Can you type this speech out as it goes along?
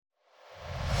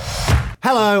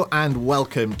Hello and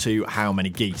welcome to How Many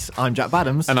Geese. I'm Jack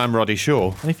Badams. And I'm Roddy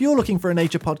Shaw. And if you're looking for a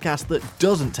nature podcast that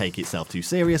doesn't take itself too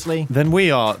seriously, Then we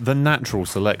are the natural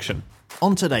selection.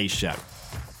 on today's show,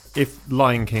 If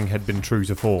Lion King had been true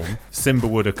to form, Simba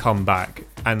would have come back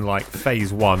and,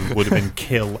 phase one would have been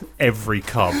kill every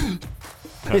cub.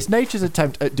 it's nature's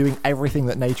attempt at doing everything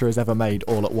that nature has ever made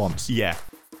all at once. Yeah.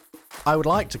 I would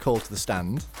like to call to the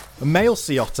stand a male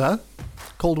sea otter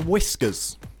called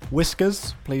Whiskers.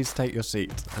 Whiskers, please take your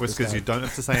seat. Whiskers, you don't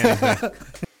have to say anything.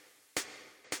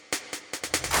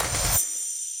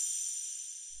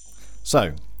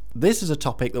 So, this is a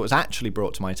topic that was actually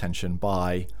brought to my attention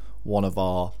by one of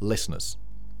our listeners.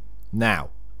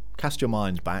 Now, cast your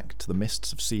minds back to the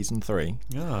mists of season 3.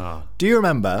 Ah. Do you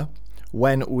remember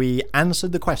when we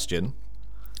answered the question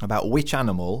about which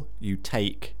animal you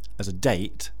take as a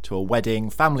date to a wedding,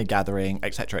 family gathering,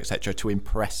 etc., to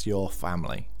impress your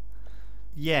family?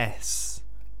 Yes.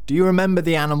 Do you remember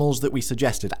the animals that we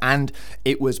suggested? And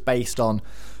it was based on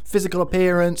physical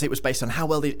appearance, it was based on how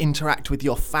well they interact with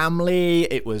your family,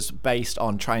 it was based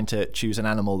on trying to choose an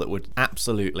animal that would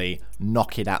absolutely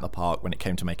knock it out the park when it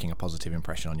came to making a positive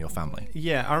impression on your family.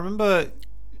 Yeah, I remember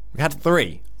We had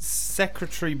 3.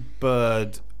 Secretary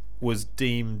Bird was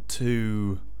deemed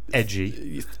too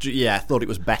edgy. Yeah, thought it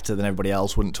was better than everybody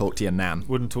else, wouldn't talk to your nan.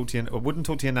 Wouldn't talk to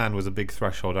your nan was a big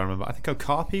threshold, I remember. I think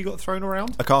Okapi got thrown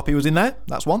around. Okapi was in there,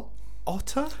 that's one.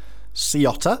 Otter? Sea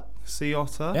otter. Sea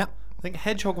otter? Yeah. I think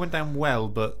hedgehog went down well,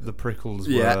 but the prickles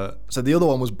Yeah. were... So the other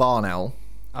one was barn owl.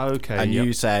 Okay, And yep.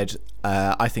 you said,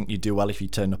 I think you'd do well if you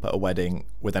turned up at a wedding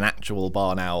with an actual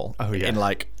barn owl in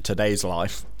today's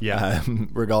life,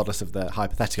 regardless of the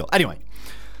hypothetical. Anyway,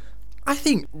 I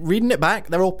think reading it back,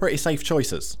 they're all pretty safe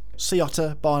choices. Sea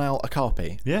otter, barn owl,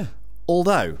 okapi. Yeah.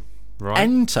 Although, Right.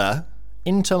 enter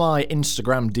into my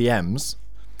Instagram DMs,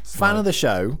 fan of the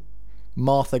show,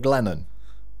 Martha Glennon.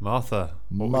 Martha,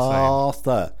 what we saying?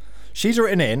 Martha. She's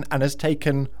written in and has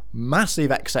taken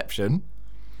massive exception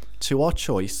to our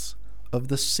choice of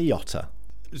the sea otter.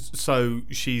 So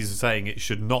she's saying it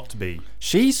should not be.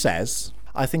 She says,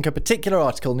 I think a particular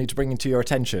article needs bringing to your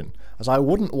attention, as I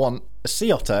wouldn't want a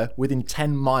sea otter within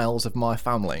 10 miles of my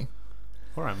family.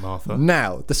 All right, Martha.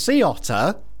 Now, the sea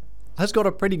otter has got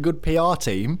a pretty good PR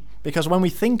team, because when we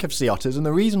think of sea otters, and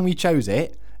the reason we chose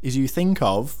it is you think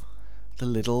of the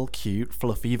little cute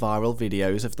fluffy viral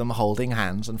videos of them holding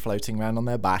hands and floating around on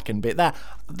their back and bit there.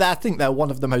 I think they're one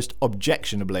of the most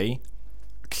objectionably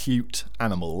cute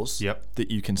animals that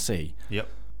you can see. Yep.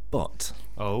 But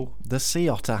Oh. the sea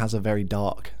otter has a very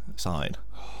dark side.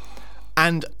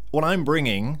 And what I'm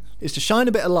bringing is to shine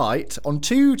a bit of light on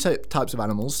 2 types of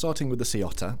animals, starting with the sea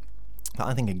otter, that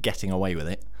I think are getting away with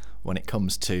it when it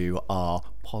comes to our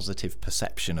positive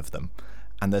perception of them.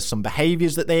 And there's some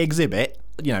behaviours that they exhibit.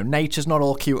 You know, nature's not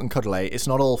all cute and cuddly. It's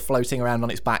not all floating around on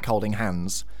its back holding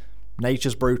hands.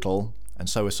 Nature's brutal, and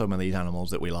so are some of these animals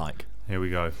that we like. Here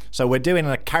we go. So we're doing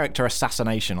a character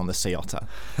assassination on the sea otter.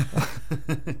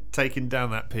 Taking down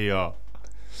that PR.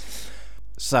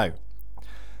 So,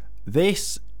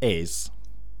 this is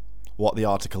what the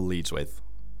article leads with.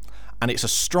 And it's a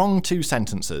strong 2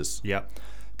 sentences Yep.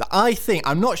 that I think,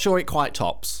 I'm not sure it quite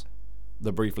tops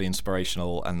the briefly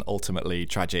inspirational and ultimately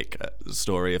tragic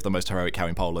story of the most heroic cow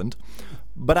in Poland.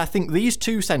 But I think these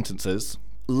 2 sentences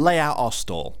lay out our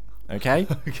stall, okay?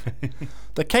 Okay.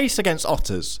 The case against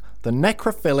otters, the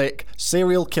necrophilic,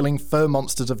 serial-killing fur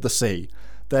monsters of the sea.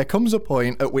 There comes a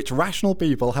point at which rational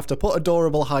people have to put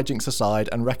adorable hijinks aside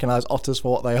and recognise otters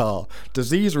for what they are.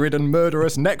 Disease-ridden,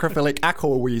 murderous, necrophilic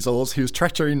aqua weasels whose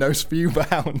treachery knows few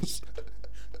bounds.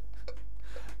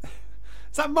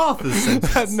 Is that Martha's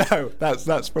sentence? No,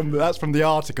 that's from the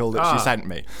article that she sent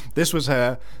me. This was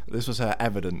her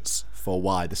evidence for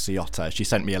why the sea otter. She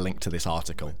sent me a link to this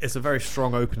article. It's a very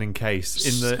strong opening case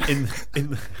in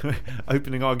the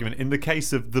opening argument in the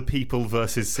case of the people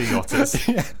versus sea otters.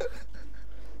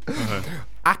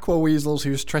 Aqua weasels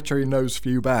whose treachery knows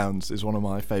few bounds is one of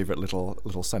my favourite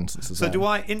little sentences. So there. do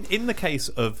I in the case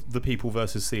of the people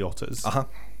versus sea otters? Uh-huh.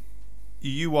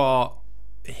 You are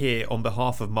here on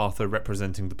behalf of Martha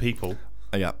representing the people.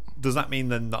 Yeah. Does that mean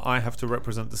then that I have to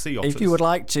represent the sea otters? If you would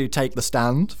like to take the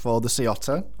stand for the sea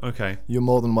otter, Okay. you're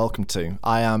more than welcome to.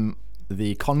 I am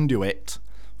the conduit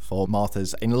for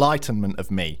Martha's enlightenment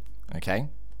of me. Okay.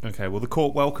 Okay. Well, the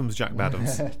court welcomes Jack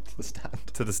Badams To the stand.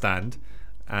 to the stand,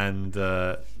 and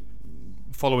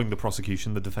following the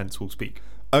prosecution, the defence will speak.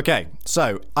 Okay.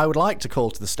 So I would like to call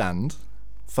to the stand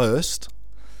first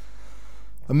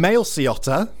a male sea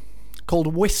otter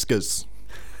called Whiskers.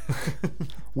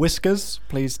 Whiskers,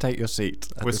 please take your seat.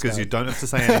 Whiskers, you don't have to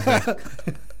say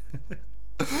anything.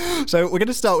 So we're going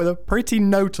to start with a pretty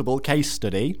notable case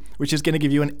study, which is going to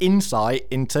give you an insight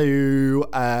into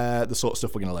the sort of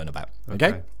stuff we're going to learn about.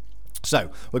 Okay?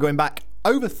 So we're going back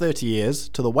over 30 years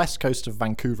to the west coast of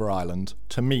Vancouver Island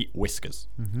to meet Whiskers,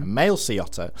 a male sea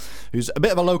otter who's a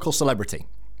bit of a local celebrity.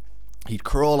 He'd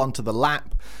crawl onto the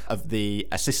lap of the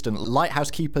assistant lighthouse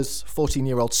keeper's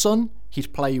 14-year-old son.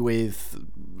 He'd play with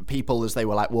people as they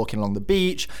were like walking along the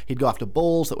beach. He'd go after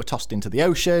balls that were tossed into the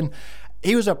ocean.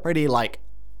 He was a pretty like,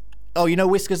 oh, you know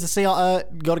Whiskers the sea otter?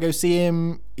 Got to go see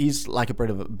him. He's like a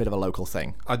bit of a local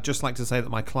thing. I'd just like to say that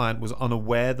my client was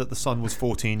unaware that the son was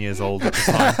 14 years old at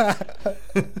the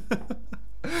time.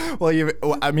 Well,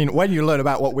 I mean, when you learn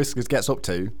about what Whiskers gets up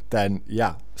to, then,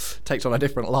 yeah, takes on a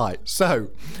different light.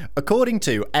 So, according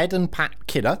to Ed and Pat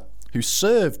Kidder, who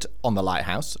served on the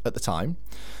lighthouse at the time,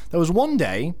 there was one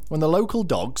day when the local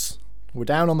dogs were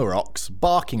down on the rocks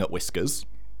barking at Whiskers,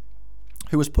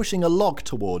 who was pushing a log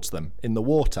towards them in the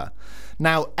water.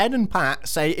 Now, Ed and Pat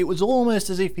say it was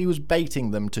almost as if he was baiting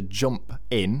them to jump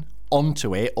in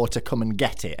onto it or to come and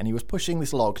get it, and he was pushing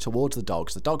this log towards the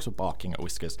dogs. The dogs were barking at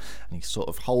Whiskers, and he's sort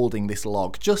of holding this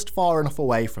log just far enough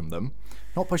away from them,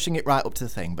 not pushing it right up to the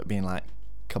thing, but being like,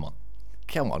 come on,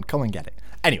 come and get it.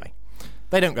 Anyway,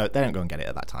 they don't go and get it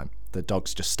at that time. The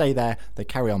dogs just stay there, they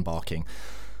carry on barking.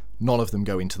 None of them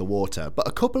go into the water. But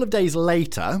a couple of days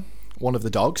later, one of the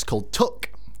dogs, called Tuck,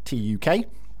 T-U-K,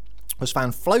 was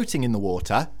found floating in the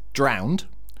water, drowned,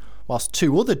 whilst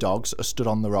two other dogs are stood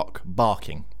on the rock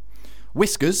barking.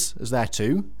 Whiskers is there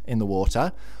too, in the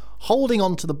water, holding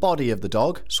on to the body of the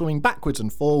dog, swimming backwards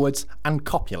and forwards, and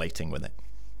copulating with it.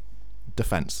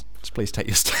 Defence. Just please take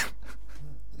your stand.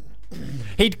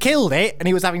 He'd killed it, and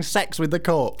he was having sex with the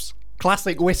corpse.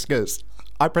 Classic Whiskers.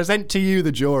 I present to you,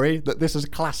 the jury, that this is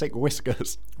classic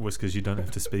Whiskers. Whiskers, you don't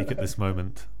have to speak at this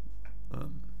moment.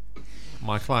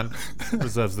 My client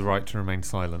reserves the right to remain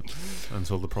silent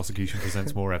until the prosecution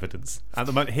presents more evidence. At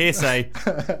the moment, hearsay.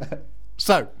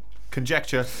 So,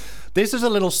 conjecture. This is a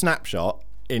little snapshot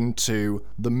into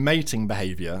the mating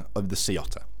behaviour of the sea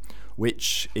otter,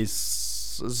 which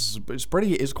is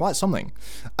quite something.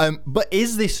 But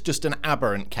is this just an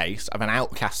aberrant case of an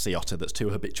outcast sea otter that's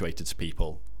too habituated to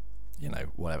people? You know,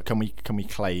 whatever. Can we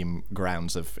claim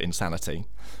grounds of insanity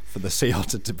for the sea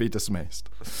otter to be dismissed?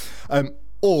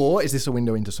 Or is this a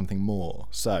window into something more?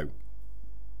 So,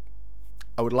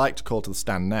 I would like to call to the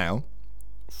stand now,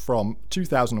 from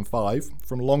 2005,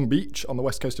 from Long Beach on the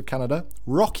west coast of Canada,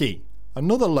 Rocky,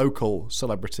 another local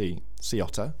celebrity sea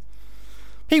otter.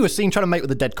 He was seen trying to mate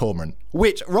with a dead cormorant,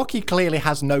 which Rocky clearly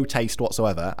has no taste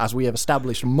whatsoever, as we have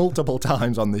established multiple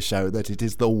times on this show that it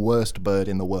is the worst bird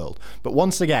in the world. But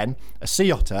once again, a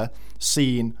sea otter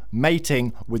seen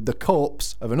mating with the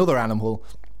corpse of another animal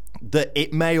that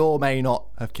it may or may not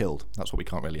have killed. That's what we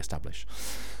can't really establish.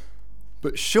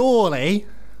 But surely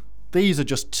these are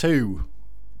just two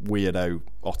weirdo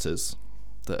otters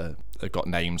that have got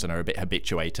names and are a bit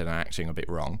habituated and acting a bit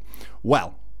wrong.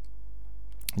 Well,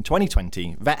 in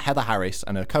 2020, vet Heather Harris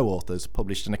and her co-authors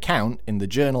published an account in the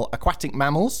journal Aquatic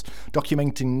Mammals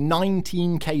documenting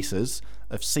 19 cases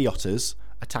of sea otters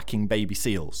attacking baby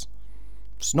seals.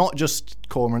 It's not just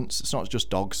cormorants, it's not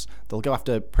just dogs. They'll go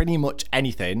after pretty much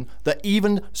anything that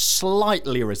even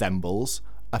slightly resembles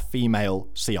a female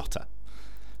sea otter.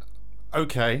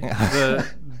 Okay,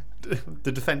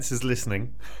 the defence is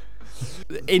listening.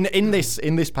 In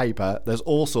this paper, there's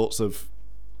all sorts of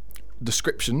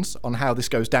descriptions on how this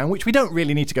goes down, which we don't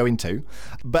really need to go into.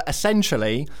 But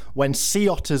essentially, when sea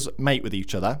otters mate with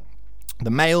each other, the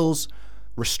males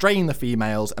restrain the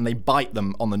females and they bite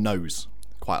them on the nose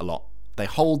quite a lot. They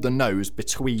hold the nose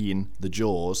between the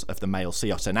jaws of the male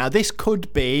sea otter. Now, this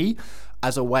could be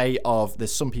as a way of,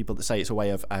 there's some people that say it's a way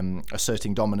of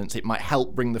asserting dominance. It might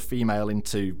help bring the female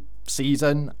into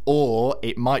season, or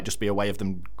it might just be a way of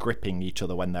them gripping each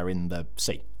other when they're in the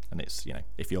sea. And it's, you know,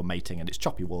 if you're mating and it's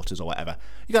choppy waters or whatever,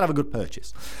 you gotta have a good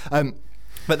purchase.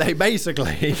 But they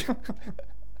basically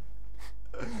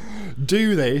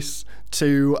do this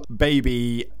to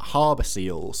baby harbour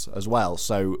seals as well.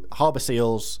 So harbour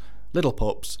seals, little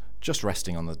pups, just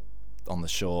resting on the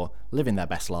shore, living their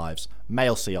best lives.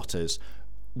 Male sea otters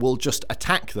will just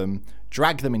attack them,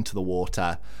 drag them into the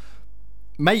water,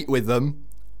 mate with them,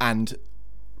 and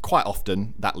quite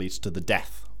often that leads to the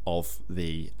death of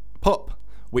the pup,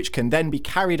 which can then be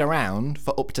carried around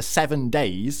for up to 7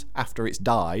 days after it's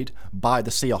died by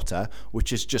the sea otter,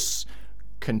 which is just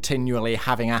continually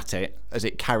having at it as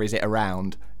it carries it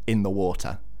around in the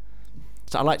water.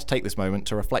 So I'd like to take this moment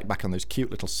to reflect back on those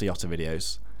cute little sea otter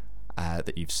videos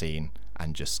that you've seen,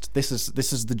 and just this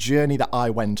is the journey that I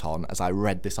went on as I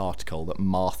read this article that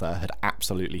Martha had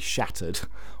absolutely shattered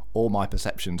all my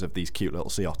perceptions of these cute little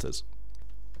sea otters.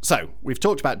 So, we've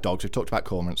talked about dogs, we've talked about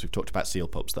cormorants, we've talked about seal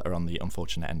pups that are on the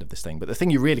unfortunate end of this thing. But the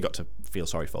thing you really got to feel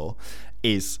sorry for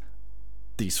is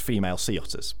these female sea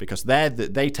otters, because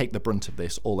they take the brunt of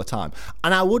this all the time.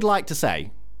 And I would like to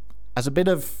say, as a bit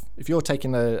of, if you're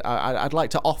taking I'd like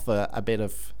to offer a bit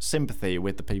of sympathy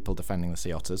with the people defending the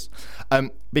sea otters,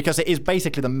 because it is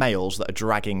basically the males that are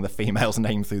dragging the female's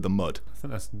name through the mud. I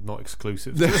think that's not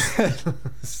exclusive to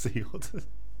sea otters.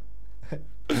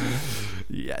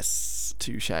 Yes,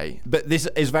 touche. But this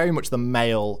is very much the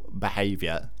male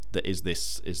behaviour that is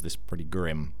this pretty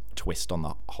grim twist on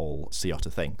the whole sea otter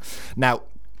thing. Now,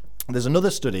 there's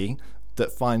another study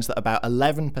that finds that about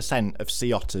 11% of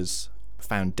sea otters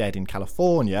found dead in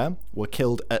California were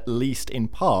killed at least in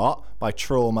part by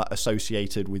trauma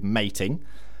associated with mating.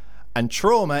 And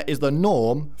trauma is the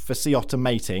norm for sea otter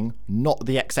mating, not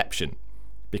the exception,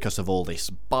 because of all this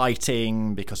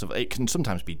biting, because of it can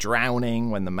sometimes be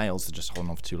drowning when the males are just holding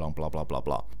on for too long, blah, blah, blah,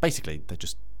 blah. Basically, they're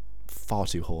just far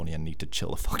too horny and need to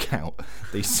chill the fuck out,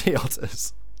 these sea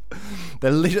otters.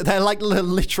 They're like the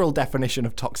literal definition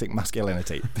of toxic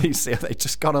masculinity. These sea otters, they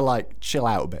just gotta like chill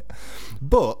out a bit.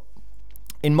 But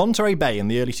in Monterey Bay in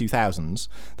the early 2000s,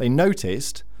 they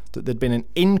noticed that there'd been an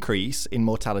increase in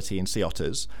mortality in sea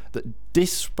otters that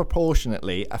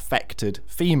disproportionately affected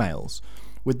females,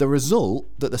 with the result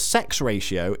that the sex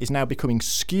ratio is now becoming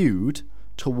skewed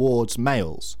towards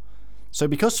males. So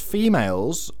because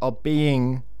females are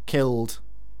being killed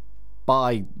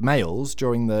by males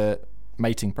during the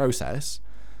mating process,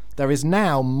 there is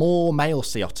now more male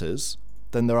sea otters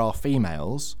than there are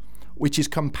females, which is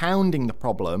compounding the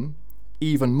problem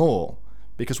even more,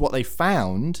 because what they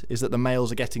found is that the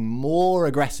males are getting more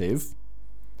aggressive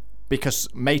because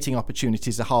mating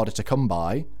opportunities are harder to come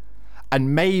by.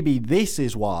 And maybe this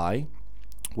is why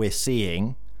we're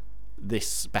seeing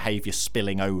this behaviour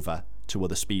spilling over to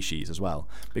other species as well.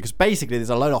 Because basically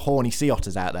there's a load of horny sea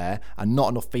otters out there and not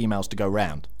enough females to go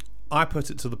round. I put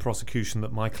it to the prosecution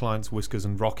that my clients Whiskers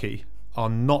and Rocky are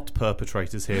not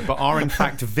perpetrators here, but are in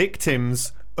fact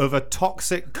victims of a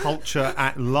toxic culture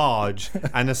at large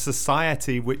and a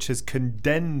society which has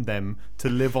condemned them to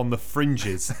live on the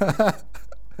fringes.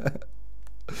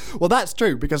 Well, that's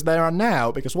true, because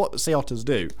because what sea otters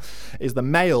do is the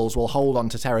males will hold on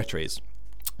to territories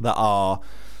that are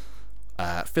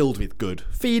filled with good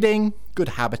feeding, good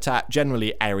habitat,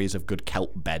 generally areas of good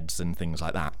kelp beds and things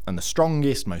like that. And the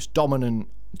strongest, most dominant,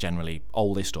 generally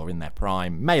oldest or in their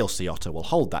prime, male sea otter will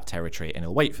hold that territory and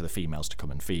he'll wait for the females to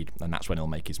come and feed, and that's when he'll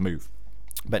make his move.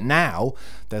 But now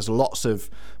there's lots of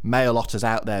male otters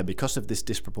out there because of this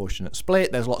disproportionate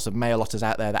split. There's lots of male otters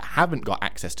out there that haven't got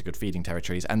access to good feeding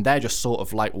territories, and they're just sort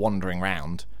of like wandering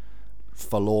around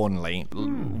forlornly,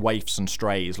 waifs and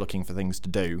strays looking for things to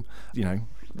do. You know,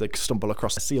 they stumble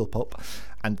across a seal pup,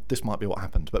 and this might be what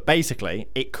happened. But basically,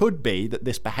 it could be that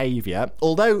this behaviour,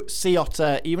 although sea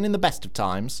otter, even in the best of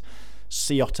times,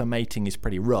 sea otter mating is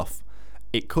pretty rough,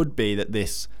 it could be that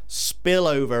this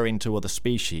spillover into other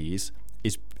species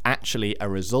is actually a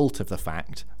result of the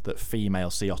fact that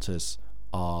female sea otters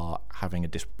are having a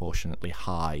disproportionately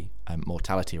high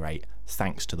mortality rate,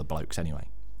 thanks to the blokes anyway.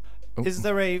 Is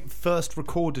there a first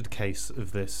recorded case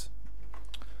of this?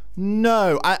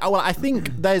 No, I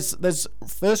think there's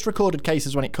first recorded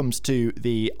cases when it comes to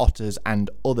the otters and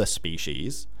other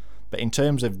species, but in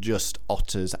terms of just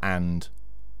otters and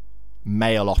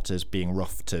male otters being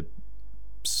rough to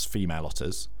female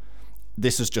otters,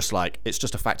 this is just like, it's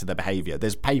just a fact of their behaviour.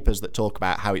 There's papers that talk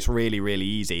about how it's really, really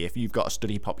easy, if you've got a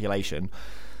study population,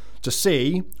 to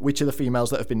see which of the females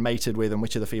that have been mated with and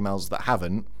which of the females that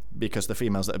haven't, because the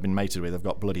females that have been mated with have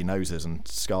got bloody noses and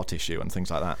scar tissue and things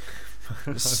like that.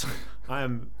 I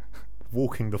am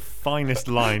walking the finest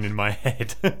line in my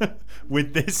head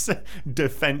with this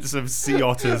defence of sea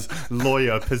otters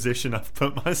lawyer position I've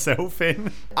put myself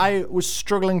in. I was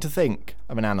struggling to think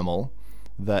of an animal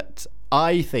that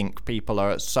I think people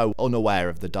are so unaware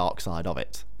of the dark side of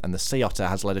it, and the sea otter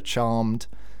has led a charmed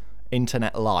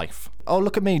internet life. Oh,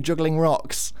 look at me juggling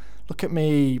rocks. Look at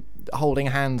me holding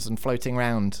hands and floating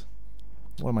around.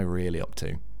 What am I really up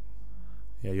to?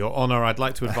 Yeah, Your Honour, I'd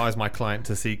like to advise my client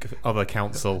to seek other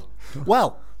counsel.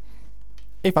 Well,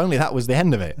 if only that was the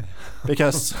end of it.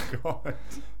 Because God.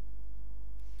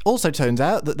 Also turns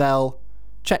out that they'll,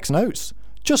 checks notes,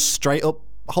 just straight up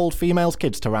hold females'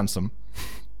 kids to ransom.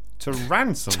 To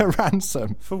ransom? To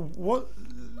ransom. For what?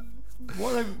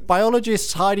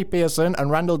 Biologists Heidi Pearson and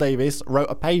Randall Davis wrote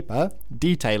a paper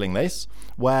detailing this,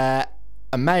 where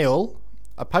a male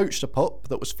poached a pup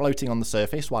that was floating on the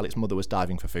surface while its mother was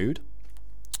diving for food.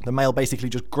 The male basically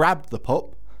just grabbed the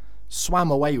pup,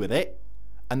 swam away with it,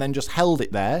 and then just held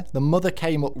it there. The mother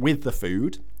came up with the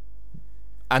food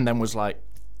and then was like,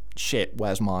 shit,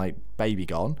 where's my baby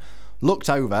gone? Looked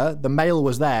over, the male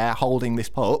was there holding this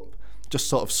pup, just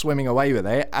sort of swimming away with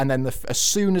it, and then as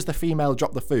soon as the female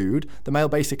dropped the food, the male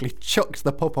basically chucked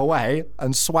the pup away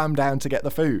and swam down to get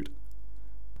the food.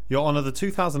 Your Honour, the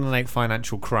 2008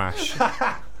 financial crash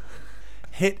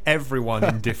hit everyone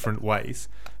in different ways.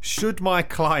 Should my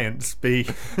clients be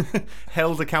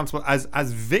held accountable as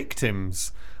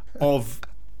victims of,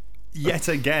 yet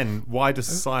again, wider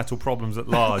societal problems at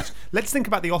large? Let's think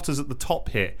about the otters at the top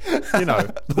here. You know,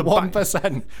 the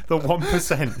 1%. The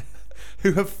 1%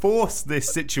 who have forced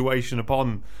this situation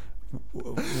upon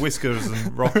Whiskers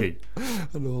and Rocky.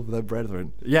 And all of their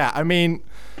brethren. Yeah, I mean,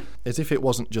 as if it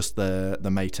wasn't just the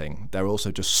mating, they're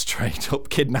also just straight up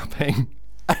kidnapping.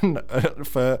 And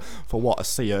for what, a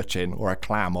sea urchin or a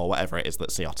clam or whatever it is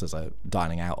that sea otters are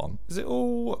dining out on. Is it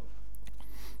all...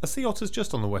 Are sea otters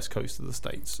just on the west coast of the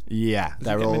States? Yeah,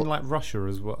 they're all... in like Russia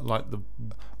as well, like the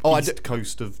east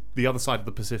coast of the other side of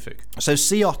the Pacific. So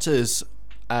sea otters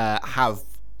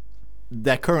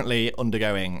they're currently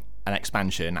undergoing an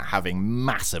expansion, having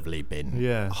massively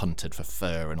been hunted for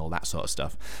fur and all that sort of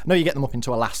stuff. No, you get them up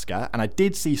into Alaska, and I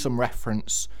did see some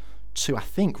reference to, I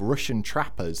think, Russian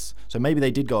trappers. So maybe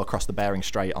they did go across the Bering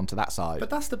Strait onto that side. But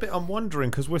that's the bit I'm wondering,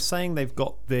 because we're saying they've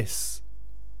got this...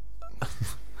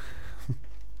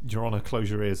 Your Honour, close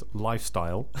your ears,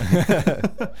 lifestyle.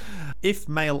 If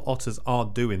male otters are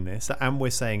doing this, and we're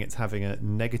saying it's having a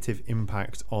negative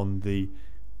impact on the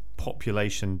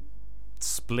population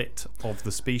split of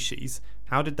the species,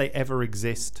 how did they ever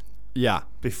exist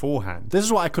beforehand? This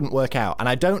is what I couldn't work out, and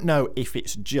I don't know if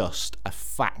it's just a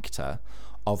factor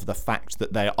of the fact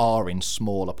that they are in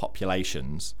smaller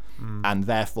populations, and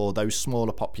therefore those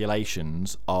smaller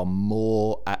populations are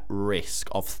more at risk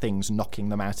of things knocking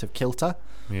them out of kilter.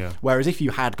 Yeah. Whereas if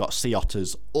you had got sea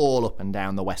otters all up and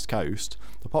down the west coast,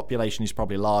 the population is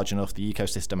probably large enough, the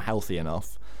ecosystem healthy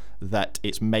enough, that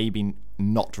it's maybe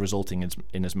not resulting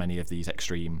in as many of these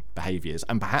extreme behaviours.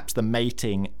 And perhaps the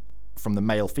mating from the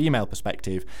male-female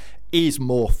perspective is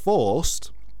more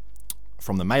forced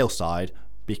from the male side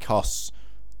because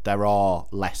there are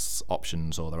less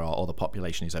options, or the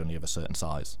population is only of a certain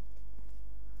size.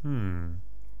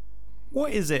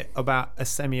 What is it about a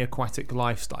semi-aquatic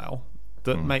lifestyle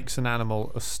that makes an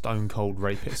animal a stone-cold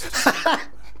rapist?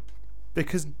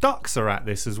 Because ducks are at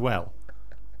this as well.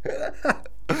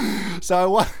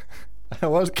 So I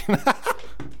was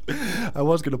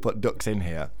gonna put ducks in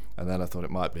here, and then I thought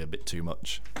it might be a bit too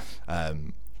much.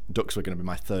 Ducks were going to be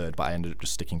my third, but I ended up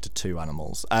just sticking to two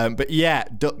animals. But yeah,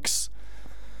 ducks.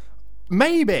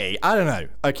 Maybe, I don't know.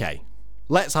 Okay,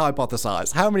 let's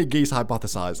hypothesize. How many geese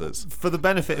hypothesizers? For the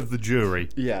benefit of the jury.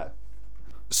 Yeah.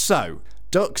 So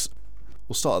ducks.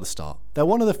 We'll start at the start. They're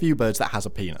one of the few birds that has a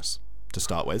penis to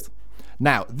start with.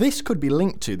 Now, this could be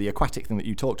linked to the aquatic thing that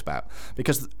you talked about,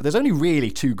 because there's only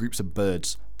really two groups of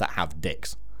birds that have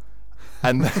dicks.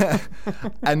 And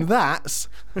that's...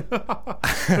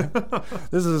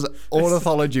 This is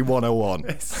Ornithology 101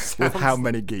 with how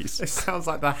many geese. It sounds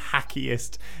like the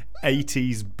hackiest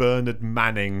 80s Bernard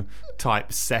Manning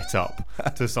type setup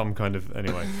to some kind of...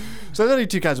 Anyway. So there's only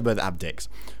two kinds of birds that have dicks.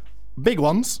 Big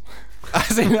ones,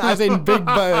 as in big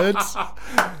birds.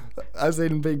 As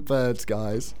in big birds,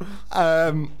 guys.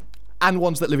 And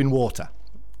ones that live in water.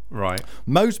 Right.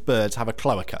 Most birds have a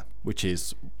cloaca, which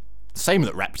is the same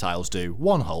that reptiles do.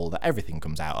 One hole that everything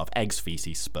comes out of: eggs,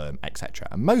 feces, sperm, etc.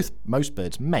 And most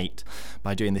birds mate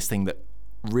by doing this thing that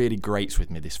really grates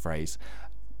with me, this phrase,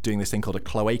 doing this thing called a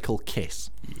cloacal kiss.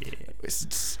 Yeah.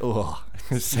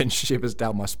 It sends shivers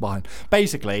down my spine.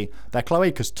 Basically, their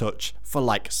cloacas touch for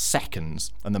like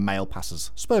seconds, and the male passes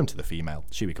sperm to the female.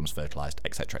 She becomes fertilized,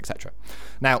 etc., etc.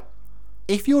 Now,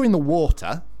 if you're in the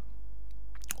water,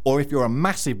 or if you're a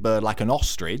massive bird like an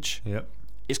ostrich,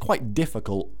 it's quite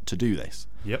difficult to do this.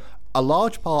 A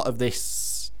large part of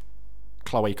this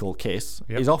cloacal kiss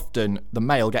is often the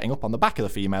male getting up on the back of the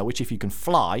female, which, if you can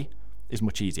fly, is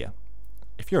much easier.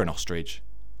 If you're an ostrich,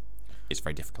 it's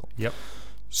very difficult.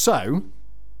 So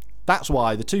that's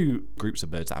why the two groups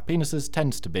of birds that have penises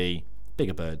tends to be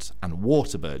bigger birds and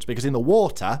water birds, because in the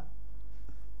water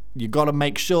you've got to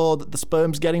make sure that the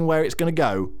sperm's getting where it's going to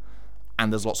go,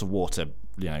 and there's lots of water,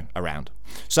 around.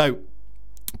 So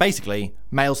basically,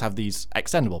 males have these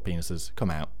extendable penises come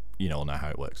out. You all know how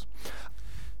it works.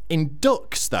 In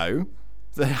ducks, though,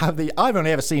 they have I've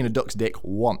only ever seen a duck's dick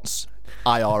once,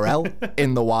 IRL,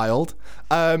 in the wild,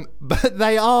 but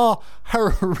they are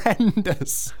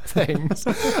horrendous things.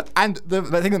 And the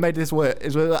thing that made this work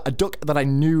is a duck that I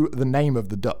knew the name of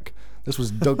the duck. This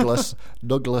was Douglas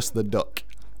the duck.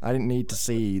 I didn't need to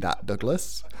see that,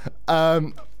 Douglas.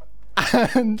 And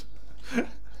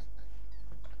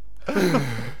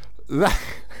that,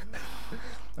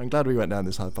 I'm glad we went down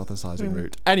this hypothesizing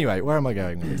route. Anyway, where am I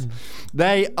going with this?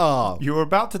 They are. You were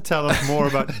about to tell us more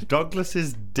about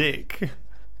Douglas's dick.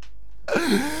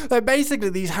 They're basically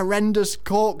these horrendous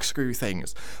corkscrew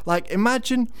things. Like,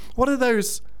 imagine what are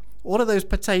those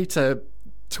potato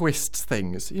twists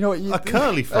things? You know what? A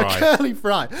curly fry. A curly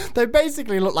fry. They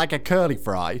basically look like a curly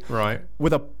fry, Right.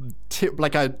 with a tip,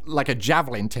 like a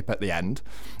javelin tip at the end,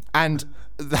 and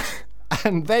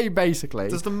they basically.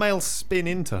 Does the male spin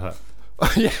into her?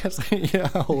 Yes, yeah,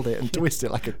 hold it and twist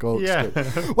it like a corkscrew.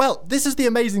 Yeah. Well, this is the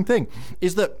amazing thing,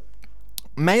 is that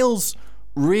males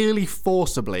really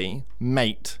forcibly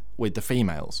mate with the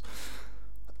females.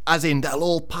 As in, they'll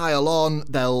all pile on,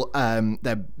 they'll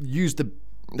use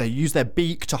their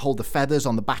beak to hold the feathers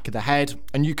on the back of the head,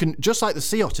 and you can, just like the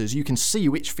sea otters, you can see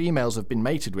which females have been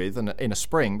mated with in a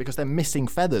spring because they're missing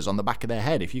feathers on the back of their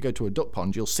head. If you go to a duck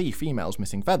pond, you'll see females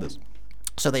missing feathers.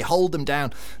 So they hold them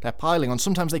down, they're piling on.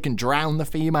 Sometimes they can drown the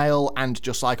female, and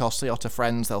just like our sea otter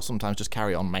friends, they'll sometimes just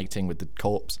carry on mating with the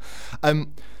corpse.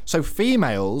 So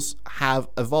females have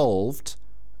evolved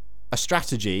a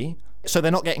strategy so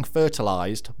they're not getting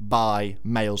fertilized by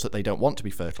males that they don't want to be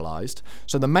fertilized.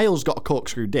 So the male's got a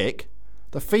corkscrew dick,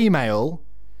 the female,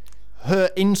 her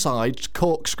insides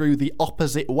corkscrew the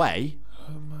opposite way.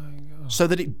 Oh my God. So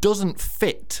that it doesn't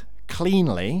fit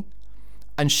cleanly,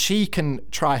 and she can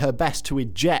try her best to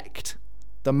eject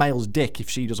the male's dick if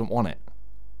she doesn't want it.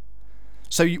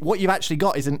 So what you've actually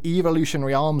got is an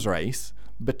evolutionary arms race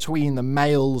between the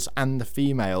males and the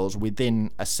females within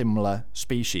a similar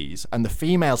species, and the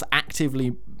females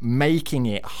actively making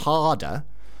it harder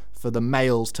for the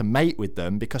males to mate with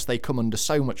them because they come under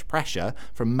so much pressure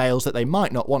from males that they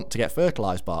might not want to get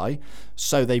fertilized by.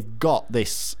 So they've got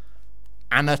this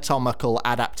anatomical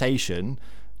adaptation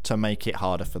to make it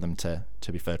harder for them to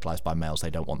be fertilized by males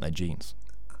they don't want their genes.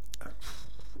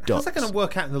 How's that going to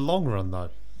work out in the long run,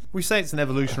 though? We say it's an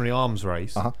evolutionary arms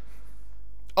race. Uh-huh.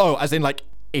 Oh, as in, like,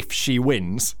 if she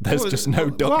wins, there's just no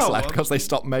ducks left because they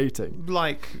stop mating.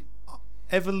 Like,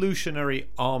 evolutionary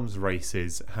arms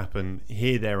races happen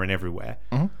here, there, and everywhere.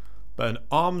 Mm-hmm. But an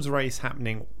arms race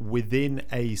happening within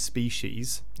a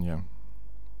species, Yeah.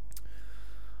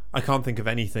 I can't think of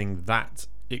anything that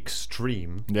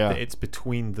extreme. Yeah. That it's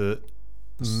between the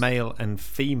male and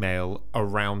female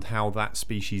around how that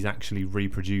species actually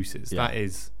reproduces. Yeah. That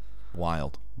is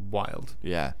Wild. wild.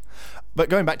 Yeah. But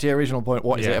going back to your original point,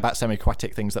 what is Yeah. it about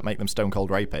semi-aquatic things that make them stone-cold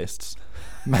rapists?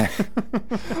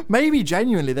 Maybe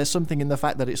genuinely there's something in the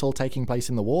fact that it's all taking place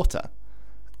in the water.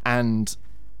 And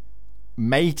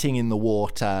mating in the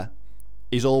water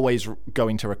is always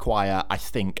going to require, I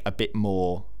think, a bit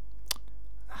more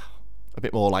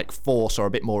like force or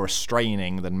a bit more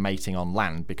restraining than mating on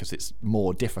land because it's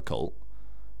more difficult.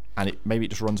 And maybe it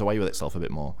just runs away with itself a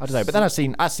bit more. I don't know. But then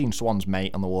I've seen swans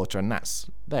mate on the water, and they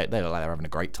look like they're having a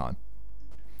great time.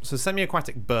 So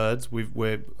semi-aquatic birds,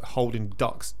 we're holding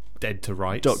ducks dead to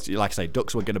rights. Ducks, like I say,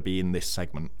 ducks were going to be in this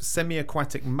segment.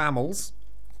 Semi-aquatic mammals,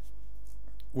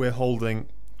 we're holding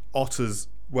otters.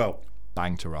 Well,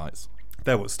 Bang to rights.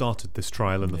 they're what started this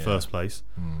trial in the first place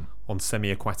on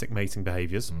semi-aquatic mating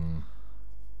behaviours.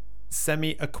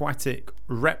 Semi-aquatic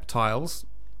reptiles.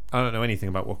 I don't know anything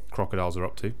about what crocodiles are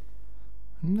up to.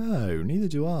 No, neither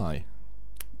do I.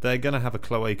 They're going to have a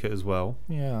cloaca as well,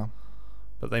 Yeah.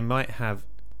 but they might have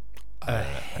a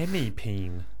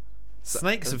hemipene.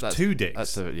 Snakes have two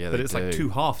dicks, but but it's like two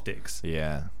half dicks.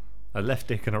 Yeah. A left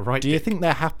dick and a right Do you dick. think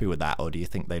they're happy with that, or do you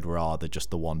think they'd rather just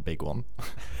the one big one?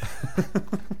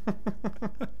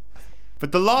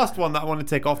 But the last one that I want to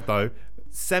take off, though,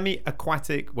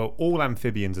 semi-aquatic. Well, all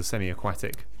amphibians are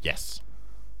semi-aquatic. Yes.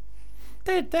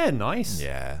 They're nice.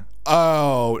 Yeah.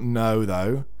 Oh, no,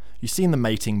 though. You've seen the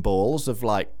mating balls of,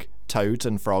 like, toads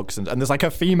and frogs, and there's, like, a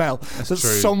female that's true.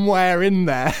 somewhere in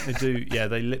there. They do. Yeah,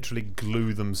 they literally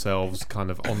glue themselves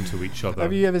kind of onto each other.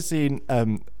 Have you ever seen...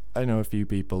 I know a few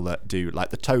people that do like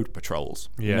the toad patrols.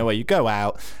 Yeah. You know, where you go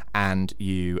out and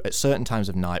you, at certain times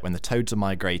of night when the toads are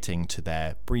migrating to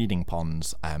their breeding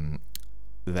ponds,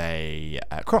 they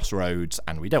cross roads,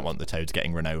 and we don't want the toads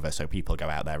getting run over, so people go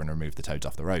out there and remove the toads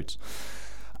off the roads,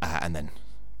 and then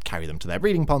carry them to their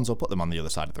breeding ponds or put them on the other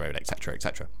side of the road, etc.,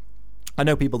 etc. I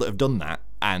know people that have done that,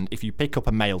 and if you pick up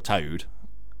a male toad,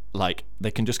 like,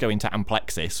 they can just go into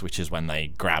amplexis, which is when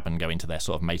they grab and go into their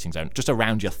sort of mating zone, just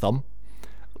around your thumb.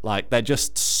 Like, they're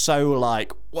just so,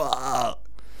 like, whoa.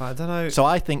 I don't know. So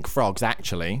I think frogs,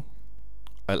 actually,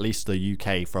 at least the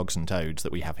UK frogs and toads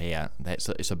that we have here,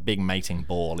 it's a big mating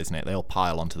ball, isn't it? They all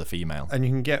pile onto the female. And you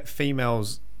can get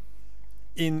females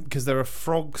because there are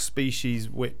frog species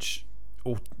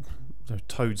or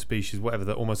toad species, whatever,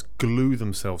 that almost glue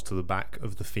themselves to the back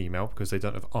of the female because they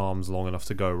don't have arms long enough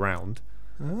to go around.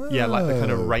 Yeah, like the kind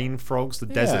of rain frogs, the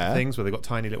desert things where they've got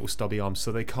tiny little stubby arms,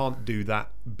 so they can't do that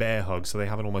bear hug, so they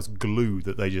have an almost glue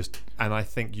that they just, and I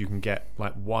think you can get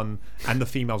like one, and the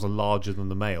females are larger than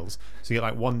the males, so you get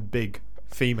like one big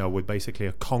female with basically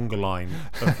a conga line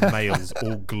of males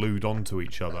all glued onto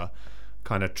each other,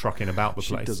 kind of trucking about the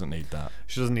place. She doesn't need that.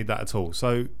 She doesn't need that at all.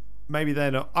 So maybe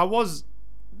they're not. I was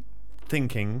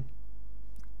thinking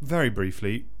very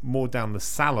briefly more down the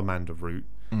salamander route.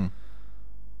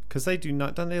 Because they do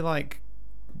not, don't they like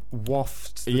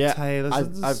waft the tail?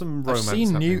 There's some romance. I've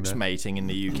seen newts there. mating in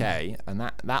the UK, and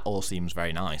that all seems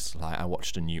very nice. Like I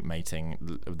watched a newt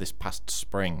mating this past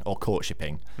spring, or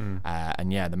courtshipping,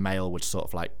 and yeah, the male would sort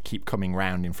of like keep coming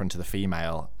round in front of the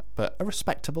female, but a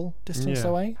respectable distance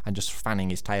away, and just fanning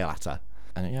his tail at her.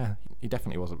 And yeah, he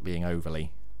definitely wasn't being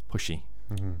overly pushy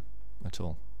at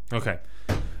all. Okay.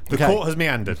 The court has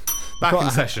meandered. Back in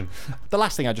session. The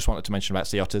last thing I just wanted to mention about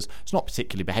sea otters, it's not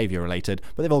particularly behaviour related,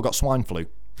 but they've all got swine flu.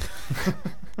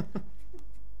 It's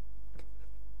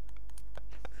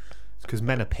because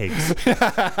men are pigs.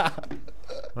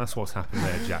 That's what's happened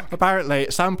there, Jack. Apparently,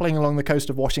 sampling along the coast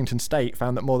of Washington state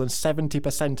found that more than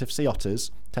 70% of sea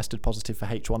otters tested positive for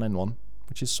H1N1,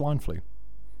 which is swine flu.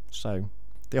 So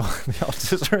the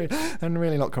otters are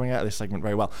really not coming out of this segment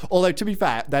very well. Although, to be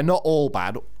fair, they're not all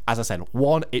bad. As I said,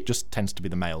 one, it just tends to be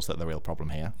the males that are the real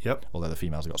problem here. Yep. Although the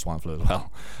females have got swine flu as well.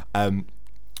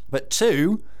 But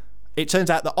two, it turns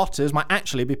out that otters might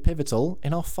actually be pivotal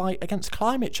in our fight against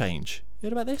climate change. You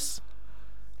heard about this?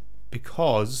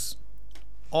 Because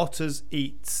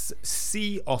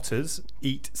sea otters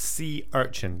eat sea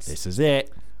urchins. This is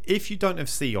it. If you don't have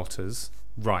sea otters,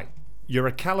 right, you're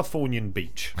a Californian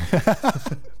beach.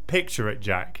 Picture it,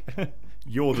 Jack.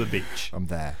 You're the beach. I'm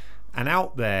there. And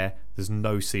out there's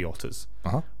no sea otters.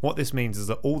 What this means is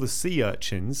that all the sea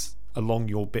urchins along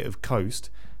your bit of coast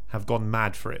have gone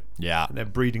mad for it. Yeah. And they're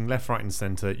breeding left, right and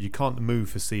centre. You can't move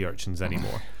for sea urchins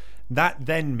anymore. That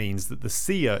then means that the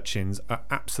sea urchins are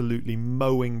absolutely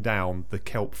mowing down the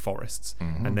kelp forests,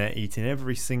 and they're eating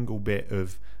every single bit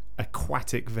of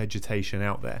aquatic vegetation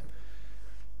out there.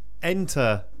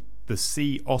 Enter the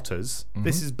sea otters.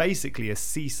 This is basically a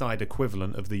seaside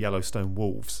equivalent of the Yellowstone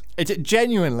wolves.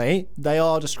 Genuinely, they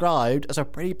are described as a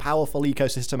pretty powerful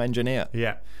ecosystem engineer.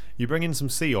 Yeah. You bring in some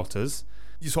sea otters,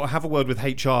 you sort of have a word with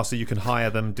HR so you can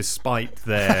hire them despite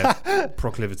their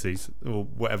proclivities or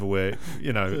whatever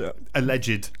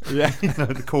alleged. Yeah.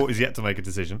 The court is yet to make a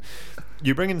decision.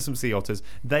 You bring in some sea otters,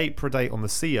 they predate on the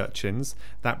sea urchins,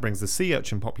 that brings the sea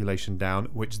urchin population down,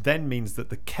 which then means that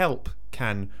the kelp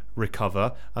can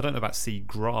recover. I don't know about sea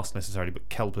grass necessarily, but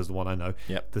kelp is the one I know.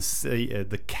 Yep.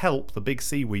 The kelp, the big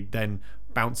seaweed, then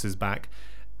bounces back,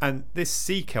 and this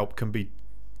sea kelp can be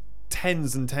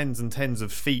tens and tens and tens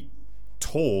of feet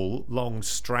tall, long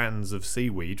strands of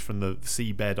seaweed from the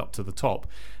seabed up to the top,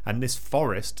 and this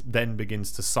forest then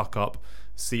begins to suck up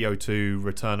CO2,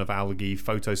 return of algae,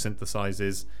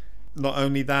 photosynthesizes. Not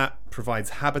only that, provides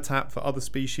habitat for other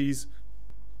species,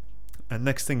 and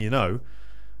next thing you know,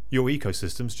 your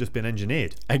ecosystem's just been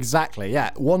engineered. Exactly,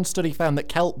 yeah. One study found that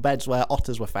kelp beds where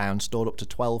otters were found stored up to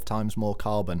 12 times more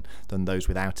carbon than those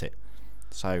without it.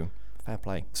 So, fair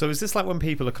play. So is this like when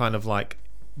people are kind of like,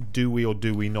 do we or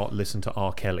do we not listen to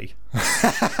R. Kelly?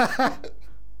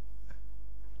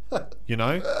 You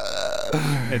know?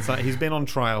 It's like he's been on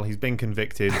trial, he's been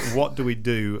convicted. What do we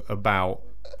do about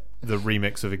the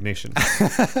remix of Ignition?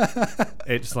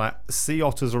 It's like sea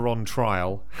otters are on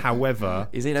trial. However,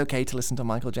 is it okay to listen to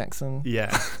Michael Jackson?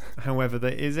 Yeah. However,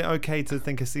 is it okay to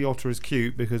think a sea otter is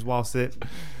cute because whilst it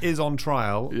is on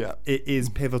trial, it is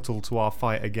pivotal to our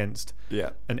fight against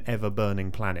an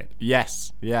ever-burning planet.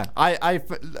 Yes. Yeah.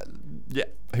 Yeah.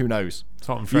 Who knows? It's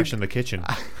hot and fresh in the kitchen.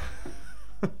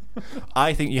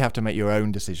 I think you have to make your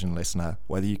own decision, listener,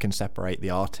 whether you can separate the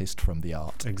artist from the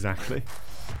art. Exactly.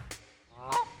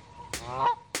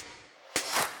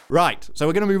 Right, so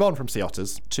we're going to move on from sea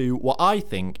otters to what I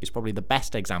think is probably the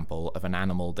best example of an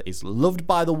animal that is loved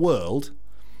by the world,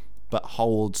 but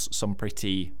holds some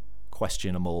pretty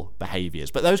questionable behaviours.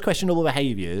 But those questionable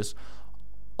behaviours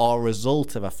are a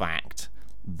result of a fact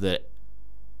that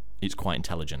it's quite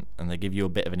intelligent, and they give you a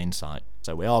bit of an insight.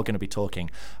 So we are going to be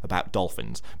talking about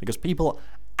dolphins, because people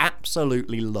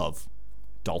absolutely love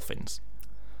dolphins.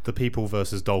 The people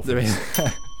versus dolphins.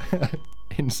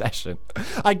 In session.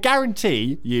 I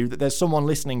guarantee you that there's someone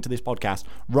listening to this podcast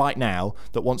right now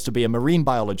that wants to be a marine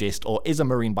biologist or is a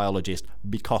marine biologist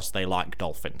because they like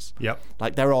dolphins. Yep.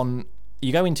 Like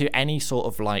you go into any sort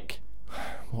of like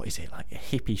what is it, like a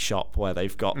hippie shop where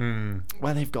they've got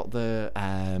the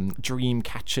dream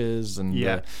catchers and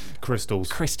the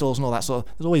crystals and all that sort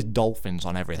of, there's always dolphins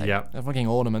on everything. There's fucking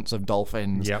ornaments of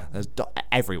dolphins. There's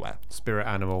everywhere. Spirit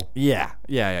animal. Yeah.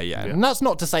 And that's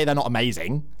not to say they're not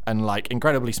amazing and like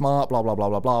incredibly smart, blah blah blah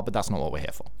blah blah, but that's not what we're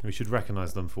here for. We should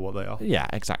recognize them for what they are. Yeah,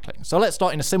 exactly. So let's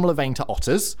start in a similar vein to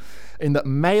otters, in that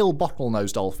male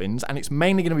bottlenose dolphins, and it's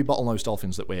mainly going to be bottlenose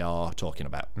dolphins that we are talking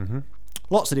about.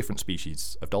 Lots of different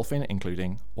species of dolphin,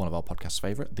 including one of our podcast's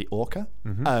favourite, the orca.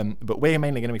 But we're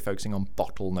mainly going to be focusing on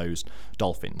bottlenose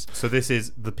dolphins. So this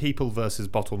is the people versus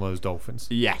bottlenose dolphins.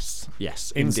 Yes,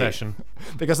 in indeed. session.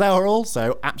 Because they are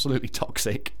also absolutely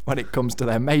toxic when it comes to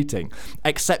their mating.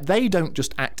 Except they don't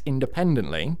just act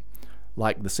independently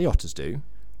like the sea otters do.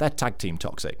 They're tag team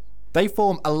toxic. They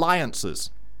form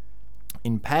alliances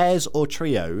in pairs or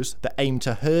trios that aim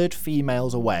to herd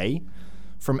females away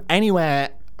from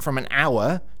anywhere from an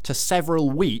hour to several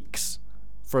weeks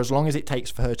for as long as it takes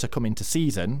for her to come into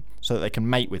season so that they can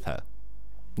mate with her.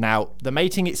 Now, the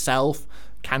mating itself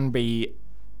can be,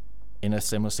 in a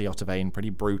similar sea otter vein, pretty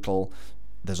brutal.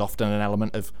 There's often an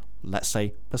element of, let's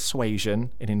say,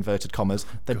 persuasion, in inverted commas.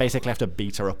 They basically have to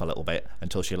beat her up a little bit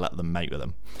until she let them mate with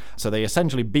them. So they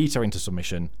essentially beat her into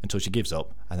submission until she gives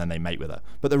up, and then they mate with her.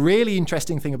 But the really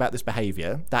interesting thing about this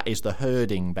behaviour, that is the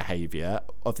herding behaviour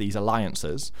of these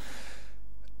alliances,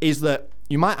 is that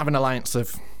you might have an alliance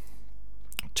of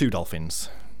 2 dolphins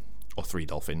or 3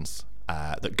 dolphins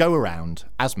that go around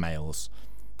as males.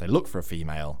 They look for a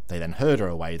female, they then herd her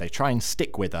away, they try and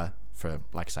stick with her for,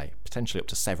 like I say, potentially up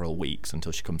to several weeks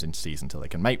until she comes into season, until they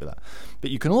can mate with her. But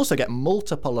you can also get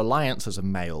multiple alliances of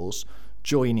males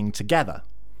joining together.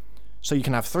 So you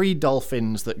can have 3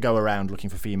 dolphins that go around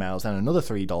looking for females, and another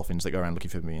 3 dolphins that go around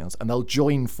looking for females, and they'll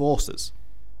join forces.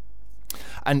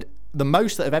 And the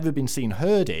most that have ever been seen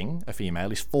herding a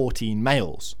female is 14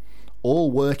 males,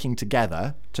 all working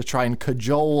together to try and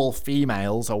cajole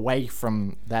females away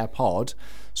from their pod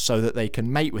so that they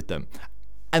can mate with them.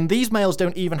 And these males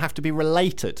don't even have to be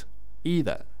related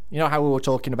either. You know how we were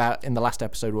talking about in the last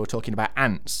episode, we were talking about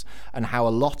ants and how a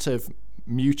lot of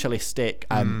mutualistic,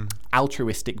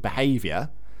 altruistic behaviour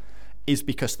is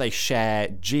because they share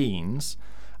genes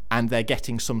and they're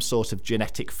getting some sort of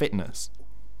genetic fitness.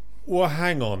 Well,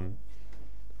 hang on.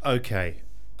 Okay.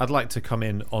 I'd like to come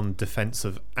in on defense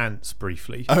of ants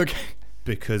briefly. Okay.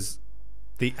 Because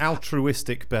the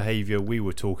altruistic behaviour we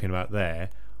were talking about there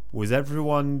was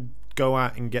everyone go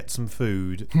out and get some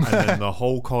food and then the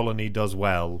whole colony does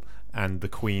well and the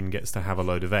queen gets to have a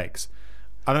load of eggs.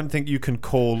 I don't think you can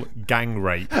call gang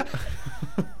rape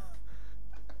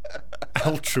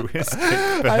altruistic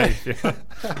behaviour.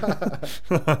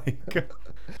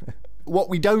 What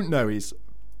we don't know is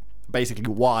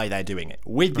basically why they're doing it.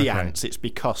 With the ants, it's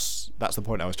because, that's the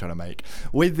point I was trying to make.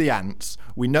 With the ants,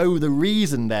 we know the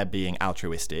reason they're being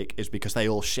altruistic is because they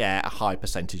all share a high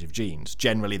percentage of genes.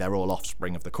 Generally, they're all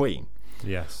offspring of the queen.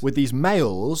 Yes. With these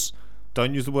males...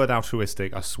 Don't use the word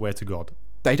altruistic, I swear to God.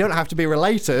 They don't have to be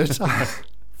related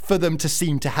for them to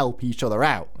seem to help each other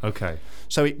out. Okay.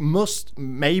 So it must...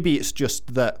 Maybe it's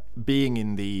just that being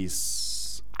in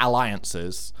these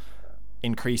alliances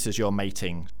increases your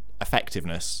mating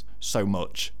effectiveness so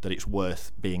much that it's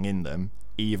worth being in them,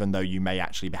 even though you may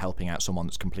actually be helping out someone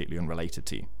that's completely unrelated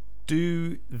to you.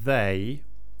 Do they...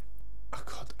 Oh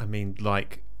God, I mean,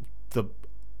 like, the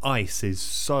ice is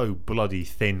so bloody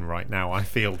thin right now, I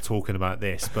feel, talking about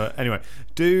this. But anyway,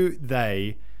 do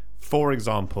they, for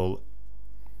example,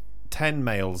 10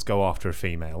 males go after a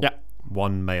female,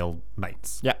 1 male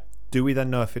mates? Yeah. Do we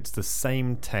then know if it's the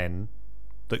same 10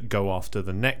 that go after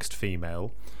the next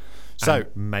female, so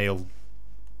male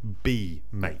B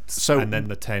mates, and then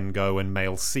the 10 go and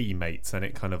male C mates, and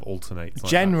it kind of alternates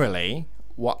like generally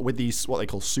that. With these what they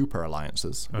call super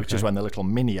alliances, which is when the little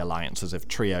mini alliances of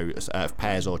trios, of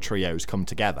pairs or trios come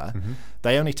together,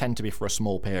 they only tend to be for a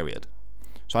small period.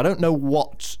 So I don't know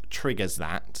what triggers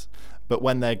that, but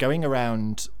when they're going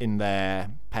around in their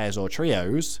pairs or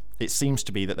trios, it seems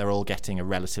to be that they're all getting a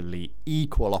relatively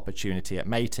equal opportunity at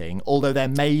mating, although there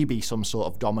may be some sort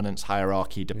of dominance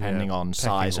hierarchy depending on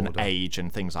size and age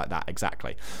and things like that,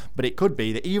 exactly. But it could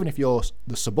be that even if you're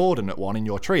the subordinate one in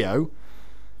your trio,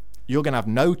 you're going to have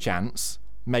no chance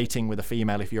mating with a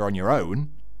female if you're on your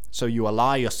own, so you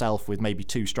ally yourself with maybe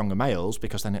 2 stronger males,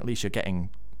 because then at least you're getting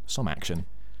some action.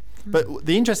 But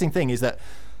the interesting thing is that,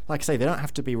 like I say, they don't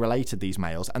have to be related, these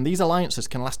males, and these alliances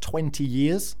can last 20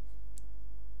 years.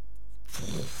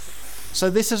 So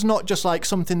this is not just like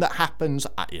something that happens,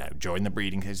 during the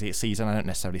breeding season. I don't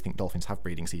necessarily think dolphins have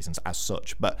breeding seasons as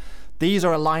such, but these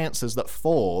are alliances that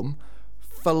form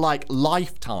for like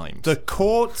lifetimes. The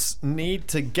courts need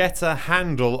to get a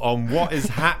handle on what is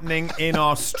happening in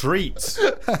our streets.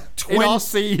 In our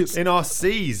seas. In our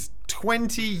seas.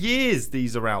 20 years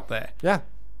these are out there. Yeah.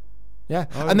 Yeah.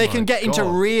 Oh and they my can get into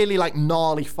God. really like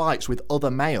gnarly fights with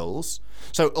other males.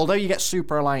 So although you get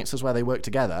super alliances where they work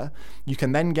together, you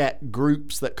can then get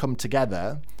groups that come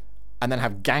together and then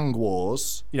have gang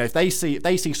wars. You know, if they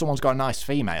see someone's got a nice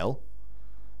female,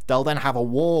 they'll then have a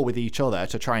war with each other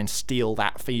to try and steal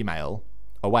that female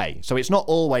away. So it's not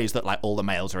always that like all the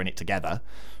males are in it together.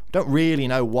 Don't really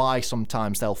know why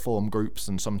sometimes they'll form groups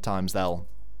and sometimes they'll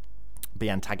be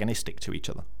antagonistic to each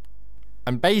other.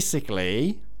 And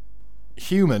basically,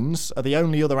 humans are the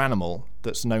only other animal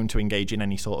that's known to engage in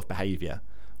any sort of behaviour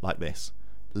like this.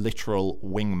 Literal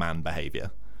wingman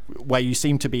behaviour. Where you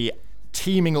seem to be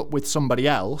teaming up with somebody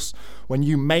else when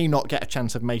you may not get a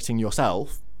chance of mating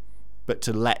yourself, but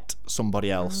to let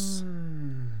somebody else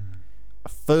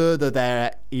further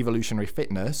their evolutionary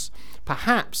fitness,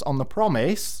 perhaps on the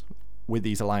promise, with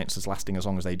these alliances lasting as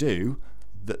long as they do,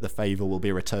 that the favour will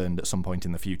be returned at some point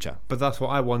in the future. But that's what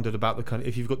I wondered about the kind of,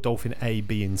 if you've got dolphin A,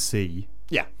 B and C,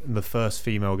 Yeah. and the first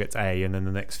female gets A and then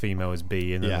the next female is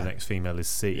B and then Yeah. the next female is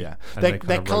C. Yeah. And They're they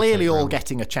kind of clearly rotate all around.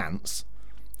 getting a chance,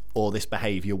 or this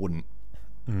behaviour wouldn't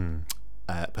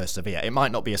persevere. It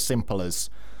might not be as simple as,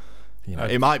 you know,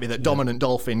 it might be that dominant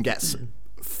dolphin gets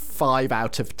 5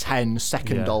 out of 10,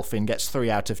 second Yeah. dolphin gets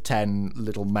 3 out of 10,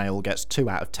 little male gets 2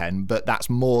 out of 10, but that's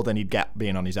more than he'd get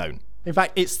being on his own. In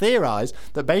fact, it's theorised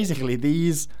that basically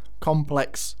these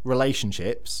complex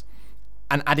relationships,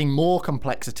 and adding more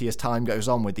complexity as time goes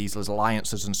on with these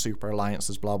alliances and super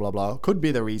alliances, blah, blah, blah, could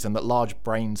be the reason that large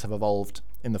brains have evolved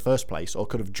in the first place, or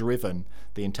could have driven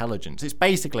the intelligence. It's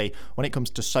basically, when it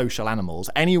comes to social animals,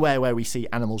 anywhere where we see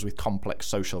animals with complex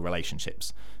social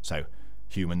relationships, so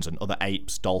humans and other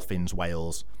apes, dolphins,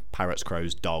 whales, parrots,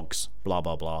 crows, dogs, blah,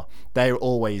 blah, blah, they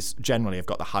always generally have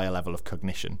got the higher level of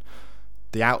cognition.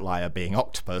 The outlier being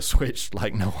octopus, which,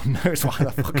 like, no one knows why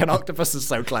the fucking octopus is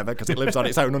so clever, because it lives on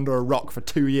its own under a rock for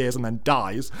 2 years and then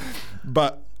dies.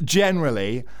 But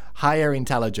generally, higher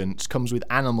intelligence comes with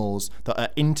animals that are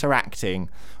interacting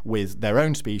with their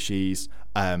own species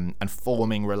and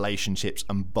forming relationships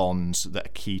and bonds that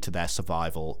are key to their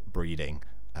survival, breeding,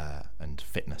 and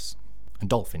fitness. And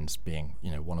dolphins being,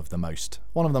 you know, one of the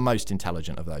most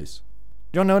intelligent of those.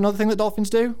 Do you want to know another thing that dolphins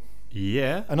do?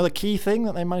 Yeah. Another key thing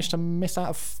that they managed to miss out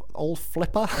of old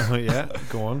Flipper? Oh, yeah.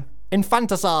 Go on.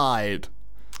 Infanticide.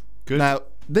 Good. Now,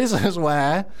 this is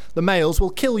where the males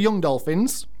will kill young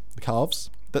dolphins, the calves,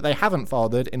 that they haven't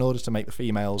fathered in order to make the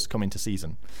females come into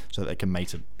season so that they can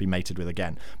be mated with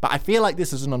again. But I feel like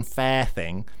this is an unfair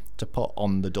thing to put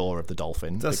on the door of the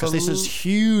dolphin, because this is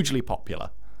hugely popular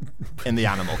in the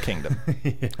animal kingdom.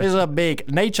 This is a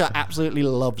big... Nature absolutely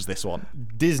loves this one.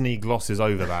 Disney glosses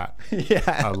over that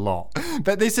Yeah. a lot.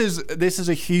 But this is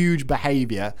a huge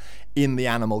behaviour in the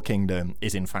animal kingdom,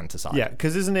 is infanticide. Yeah,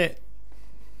 because isn't it,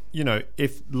 you know,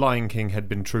 if Lion King had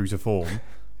been true to form,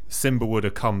 Simba would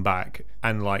have come back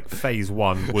and, like, phase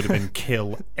 1 would have been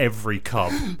kill every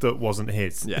cub that wasn't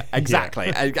his. Yeah,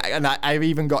 exactly. And I've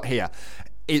even got here,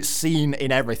 it's seen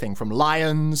in everything from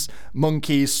lions,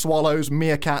 monkeys, swallows,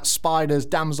 meerkats, spiders,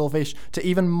 damselfish, to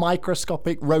even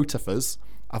microscopic rotifers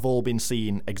have all been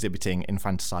seen exhibiting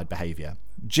infanticide behaviour.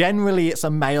 Generally, it's a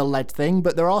male-led thing,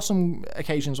 but there are some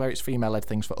occasions where it's female-led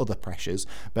things for other pressures.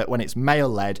 But when it's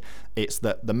male-led, it's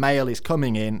that the male is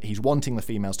coming in, he's wanting the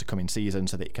females to come in season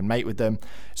so that he can mate with them.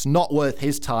 It's not worth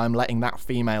his time letting that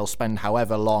female spend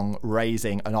however long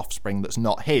raising an offspring that's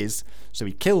not his, so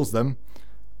he kills them,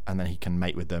 and then he can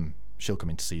mate with them. She'll come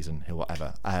into season, he'll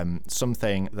whatever.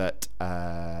 Something that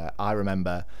I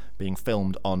remember being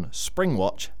filmed on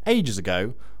Springwatch ages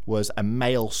ago was a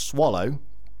male swallow.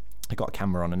 I got a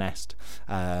camera on a nest,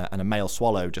 and a male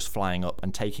swallow just flying up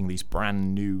and taking these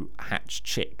brand new hatched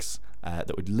chicks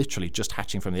that were literally just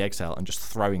hatching from the egg cell and just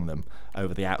throwing them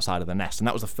over the outside of the nest. And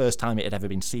that was the first time it had ever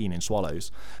been seen in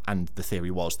swallows. And the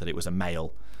theory was that it was a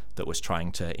male that was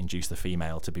trying to induce the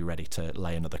female to be ready to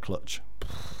lay another clutch.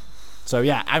 So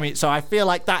yeah, I mean, so I feel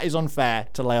like that is unfair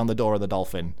to lay on the door of the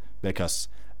dolphin, because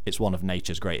it's one of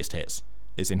nature's greatest hits,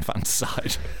 is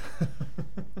infanticide.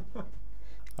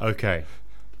 Okay.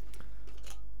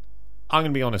 I'm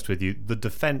going to be honest with you. The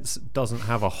defense doesn't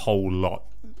have a whole lot.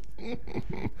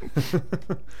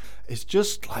 It's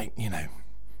just like, you know,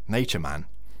 nature, man.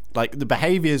 Like, the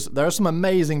behaviours, there are some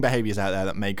amazing behaviours out there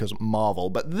that make us marvel,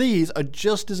 but these are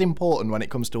just as important when it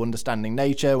comes to understanding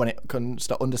nature, when it comes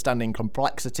to understanding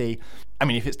complexity. I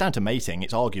mean, if it's down to mating,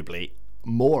 it's arguably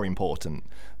more important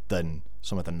than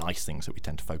some of the nice things that we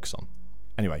tend to focus on.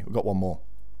 Anyway, we've got one more.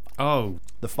 Oh,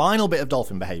 The final bit of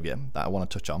dolphin behaviour that I want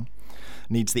to touch on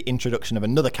needs the introduction of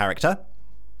another character,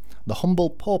 the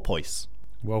humble porpoise.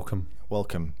 welcome.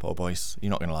 Welcome, porpoise. You're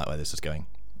not going to like where this is going.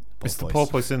 It's the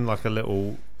porpoise in like a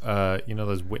little,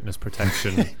 those witness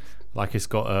protection, like it's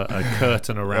got a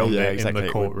curtain around in the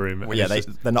courtroom. Well, and yeah, it's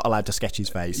just- they're not allowed to sketch his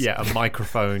face. yeah, a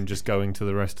microphone just going to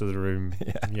the rest of the room.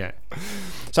 Yeah.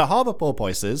 So harbour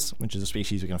porpoises, which is a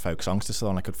species we're going to focus on, because this is the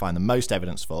one I could find the most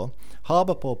evidence for.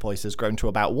 Harbour porpoises grow to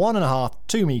about 1.5 to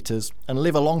 2 metres and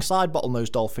live alongside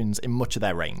bottlenose dolphins in much of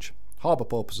their range. Harbour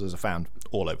porpoises are found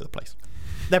all over the place.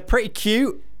 They're pretty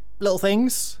cute little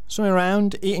things, swimming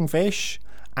around, eating fish,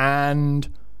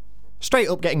 and straight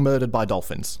up getting murdered by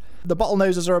dolphins. The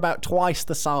bottlenoses are about twice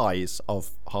the size of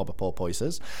harbour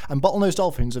porpoises, and bottlenose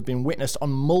dolphins have been witnessed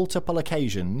on multiple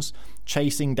occasions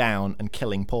chasing down and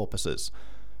killing porpoises.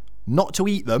 Not to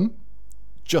eat them,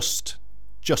 just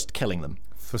killing them.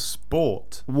 For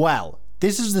sport. Well,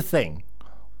 this is the thing.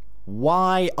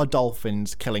 Why are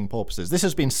dolphins killing porpoises? This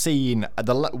has been seen.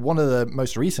 One of the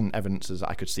most recent evidences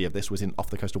I could see of this was off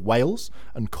the coast of Wales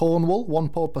and Cornwall. One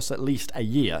porpoise at least a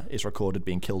year is recorded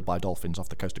being killed by dolphins off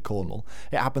the coast of Cornwall.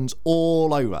 It happens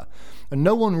all over, and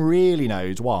no one really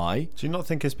knows why. Do you not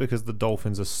think it's because the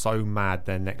dolphins are so mad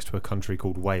they're next to a country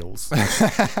called Wales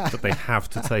that they have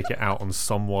to take it out on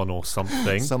someone or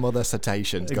something? Some other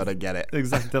cetacean's got to get it.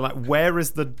 Exactly. They're like, where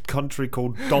is the country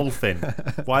called Dolphin?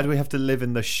 Why do we have to live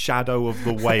in the shadow of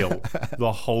the whale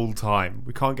the whole time?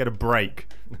 We can't get a break.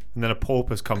 And then a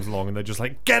porpoise comes along and they're just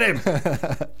like, get him!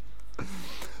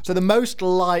 So the most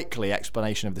likely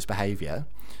explanation of this behaviour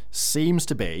seems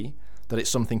to be that it's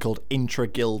something called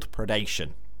intragild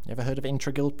predation. You ever heard of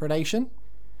intragild predation?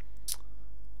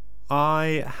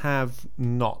 I have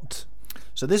not.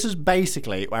 So this is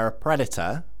basically where a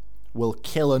predator will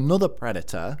kill another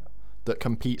predator that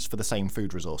competes for the same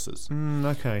food resources.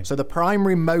 Okay. So the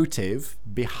primary motive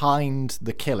behind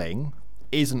the killing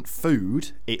isn't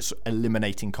food, it's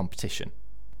eliminating competition.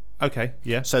 Okay,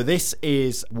 yeah. So this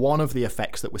is one of the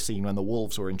effects that were seen when the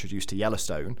wolves were introduced to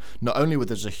Yellowstone. Not only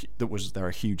was there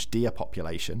a huge deer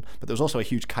population, but there was also a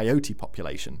huge coyote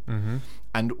population. Mm-hmm.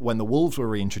 And when the wolves were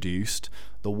reintroduced,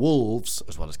 the wolves,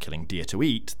 as well as killing deer to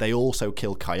eat, they also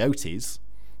kill coyotes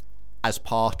as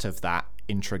part of that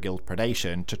intragild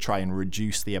predation to try and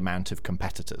reduce the amount of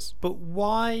competitors. But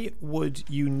why would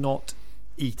you not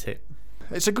eat it?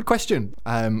 It's a good question.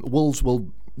 Wolves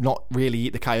will not really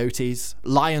eat the coyotes.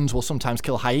 Lions will sometimes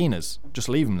kill hyenas. Just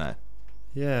leave them there.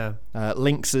 Yeah.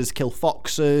 Lynxes kill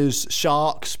foxes.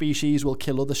 Shark species will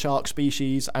kill other shark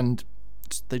species, and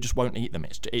they just won't eat them.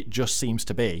 It just seems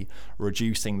to be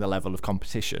reducing the level of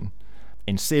competition.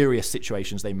 In serious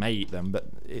situations, they may eat them, but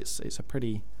it's a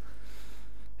pretty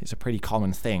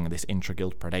common thing, this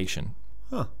intragild predation.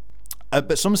 Huh.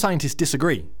 But some scientists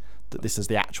disagree that this is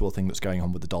the actual thing that's going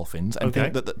on with the dolphins, and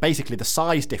think that basically the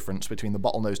size difference between the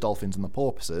bottlenose dolphins and the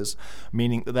porpoises,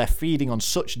 meaning that they're feeding on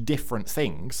such different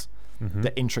things,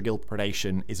 that intragild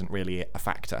predation isn't really a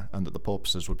factor, and that the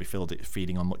porpoises would be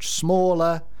feeding on much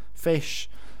smaller fish,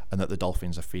 and that the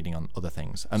dolphins are feeding on other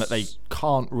things, and that they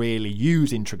can't really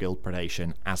use intragild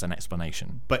predation as an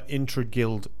explanation. But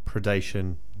intragild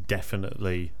predation,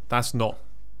 definitely, that's not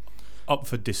up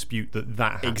for dispute that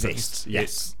happens. Exists,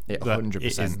 yes. It 100%. 100%.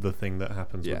 It is the thing that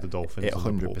happens with the dolphins. It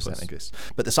 100% exists.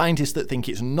 But the scientists that think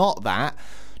it's not that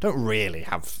don't really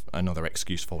have another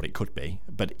excuse for what it could be.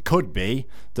 But it could be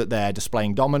that they're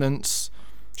displaying dominance,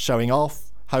 showing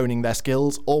off, honing their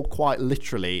skills, or quite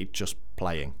literally just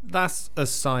playing. That's a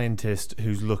scientist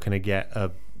who's looking to get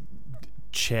a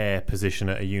chair position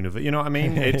at a university. You know what I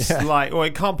mean? It's like, well,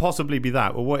 it can't possibly be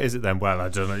that. Well, what is it then? Well, I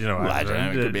don't know. You know, I don't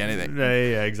know. It could be anything.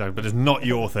 Yeah, exactly. But it's not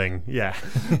your thing. Yeah.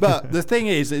 But the thing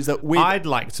is that I'd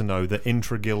like to know the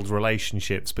intraguild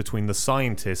relationships between the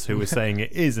scientists who are saying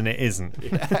it is and it isn't.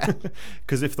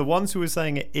 Because if the ones who are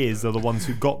saying it is are the ones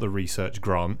who got the research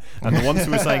grant, and the ones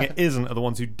who are saying it isn't are the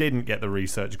ones who didn't get the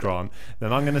research grant,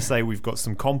 then I'm going to say we've got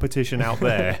some competition out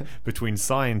there between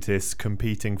scientists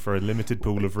competing for a limited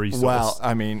pool of resource. Well,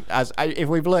 I mean, if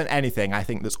we've learned anything, I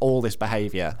think that all this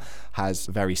behaviour has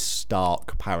very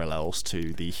stark parallels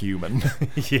to the human,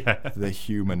 the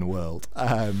human world.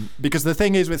 Because the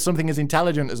thing is, with something as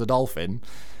intelligent as a dolphin,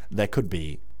 there could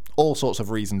be all sorts of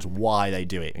reasons why they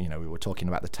do it. You know, we were talking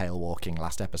about the tail walking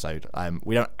last episode.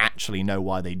 We don't actually know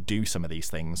why they do some of these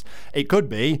things. It could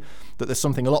be that there's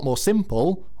something a lot more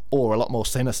simple or a lot more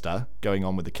sinister going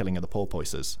on with the killing of the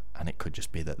porpoises, and it could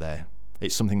just be that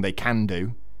it's something they can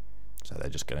do. So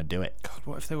they're just going to do it. God,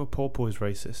 what if they were porpoise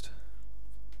racist?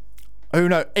 Oh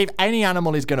no, if any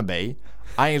animal is going to be,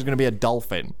 I think it's going to be a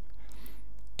dolphin.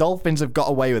 Dolphins have got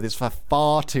away with this for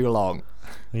far too long.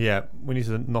 Yeah, we need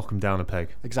to knock them down a peg.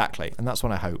 Exactly. And that's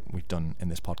what I hope we've done in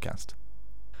this podcast.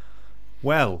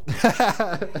 Well,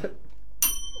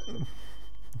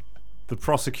 the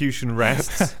prosecution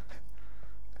rests.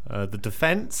 The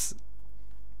defence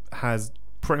has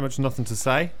pretty much nothing to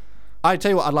say. I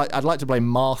tell you what, I'd like to blame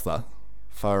Martha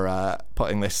for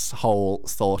putting this whole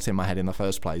thought in my head in the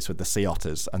first place with the sea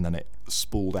otters, and then it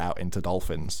spooled out into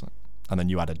dolphins, and then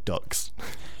you added ducks.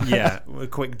 Yeah, a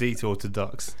quick detour to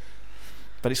ducks.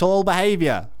 But it's all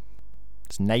behaviour.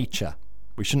 It's nature.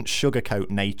 We shouldn't sugarcoat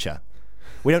nature.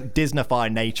 We don't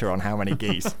Disneyfy nature on how many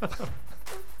geese.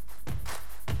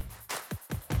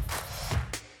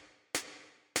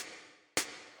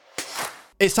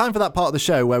 It's time for that part of the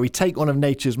show where we take one of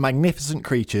nature's magnificent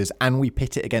creatures and we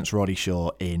pit it against Roddy Shaw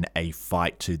in a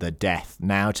fight to the death.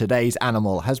 Now, today's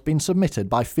animal has been submitted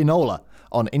by Finola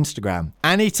on Instagram,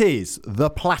 and it is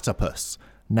the platypus.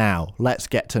 Now, let's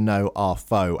get to know our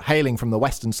foe. Hailing from the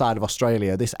western side of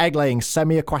Australia, this egg-laying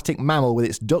semi-aquatic mammal with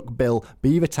its duck bill,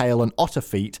 beaver tail and otter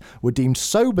feet were deemed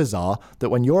so bizarre that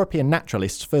when European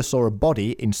naturalists first saw a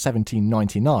body in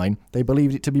 1799, they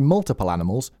believed it to be multiple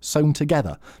animals sewn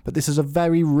together. But this is a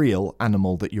very real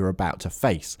animal that you're about to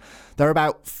face. They're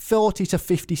about 40 to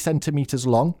 50 centimetres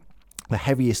long. The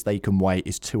heaviest they can weigh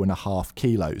is 2.5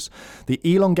 kilos. The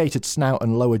elongated snout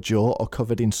and lower jaw are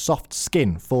covered in soft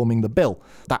skin, forming the bill.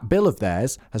 That bill of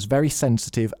theirs has very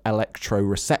sensitive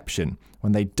electroreception.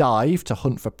 When they dive to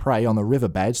hunt for prey on the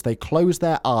riverbeds, they close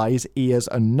their eyes, ears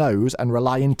and nose and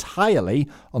rely entirely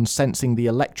on sensing the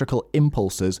electrical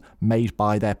impulses made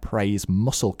by their prey's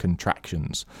muscle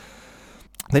contractions.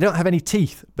 They don't have any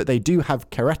teeth, but they do have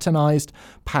keratinized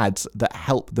pads that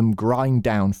help them grind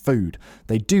down food.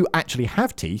 They do actually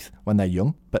have teeth when they're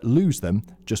young, but lose them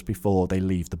just before they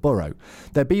leave the burrow.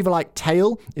 Their beaver-like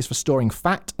tail is for storing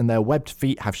fat, and their webbed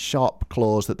feet have sharp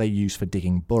claws that they use for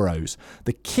digging burrows.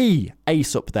 The key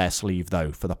ace up their sleeve,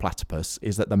 though, for the platypus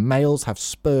is that the males have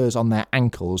spurs on their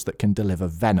ankles that can deliver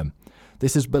venom.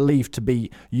 This is believed to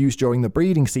be used during the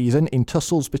breeding season in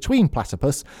tussles between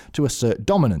platypus to assert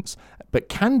dominance, but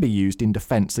can be used in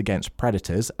defence against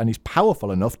predators and is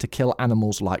powerful enough to kill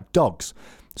animals like dogs.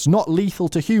 It's not lethal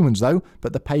to humans though,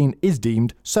 but the pain is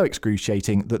deemed so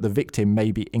excruciating that the victim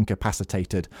may be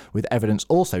incapacitated, with evidence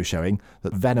also showing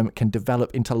that venom can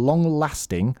develop into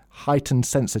long-lasting, heightened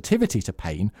sensitivity to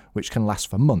pain, which can last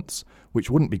for months, which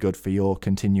wouldn't be good for your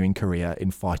continuing career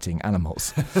in fighting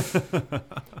animals.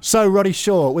 So, Roddy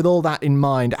Shaw, with all that in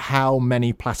mind, how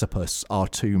many platypus are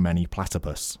too many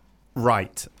platypus?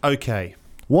 Right, okay.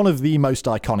 One of the most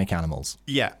iconic animals.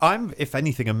 Yeah, I'm, if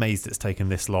anything, amazed it's taken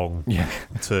this long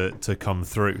to come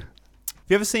through.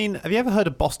 Have you ever heard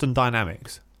of Boston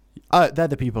Dynamics? They're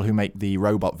the people who make the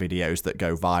robot videos that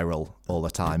go viral all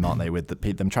the time, aren't they? With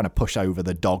them trying to push over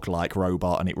the dog-like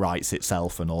robot and it rights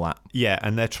itself and all that. Yeah,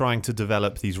 and they're trying to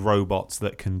develop these robots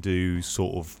that can do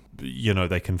sort of,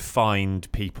 they can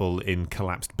find people in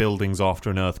collapsed buildings after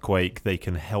an earthquake. They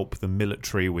can help the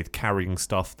military with carrying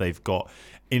stuff. They've got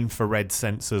infrared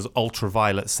sensors,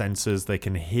 ultraviolet sensors. They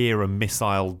can hear a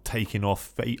missile taking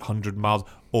off 800 miles,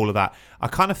 all of that. I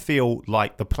kind of feel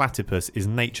like the platypus is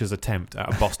nature's attempt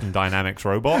at a Boston Dynamics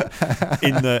robot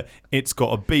in that it's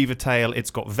got a beaver tail, it's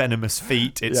got venomous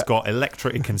feet, it's got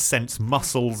it can sense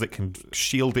muscles, it can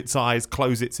shield its eyes,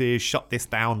 close its ears, shut this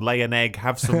down, lay an egg,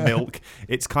 have some milk.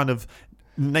 It's kind of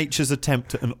nature's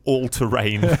attempt at an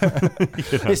all-terrain.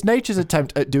 It's nature's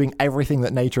attempt at doing everything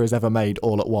that nature has ever made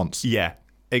all at once. Yeah,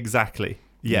 exactly.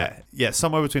 Yeah,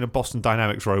 somewhere between a Boston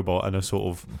Dynamics robot and a sort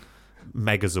of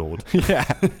Megazord.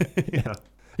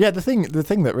 Yeah, the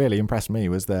thing that really impressed me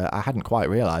was that I hadn't quite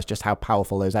realised just how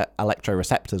powerful those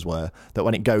electroreceptors were, that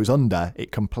when it goes under,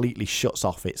 it completely shuts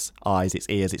off its eyes, its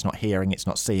ears, it's not hearing, it's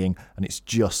not seeing, and it's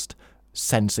just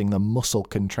sensing the muscle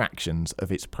contractions of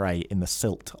its prey in the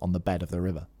silt on the bed of the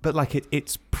river. But like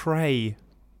its prey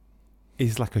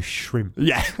is like a shrimp.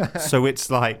 Yeah. So it's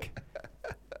like,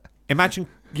 imagine,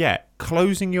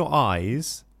 closing your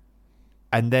eyes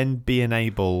and then being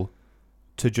able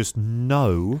to just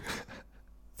know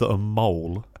that a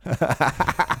mole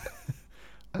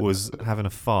was having a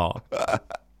fart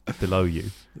below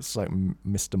you. It's like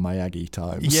Mr. Miyagi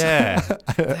times. Yeah.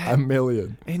 A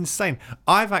million. Insane.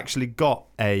 I've actually got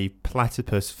a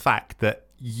platypus fact that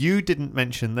you didn't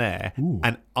mention there. Ooh.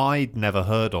 And I'd never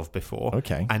heard of before.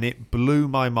 Okay. And it blew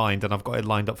my mind, and I've got it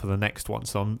lined up for the next one.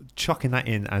 So I'm chucking that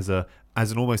in as an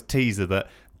almost teaser that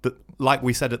like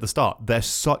we said at the start, they're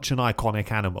such an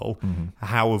iconic animal. Mm-hmm.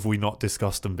 How have we not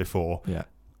discussed them before? Yeah.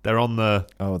 They're on the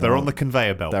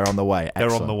conveyor belt. They're on the way.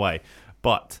 Excellent. They're on the way.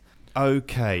 But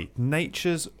okay,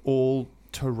 nature's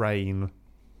all-terrain,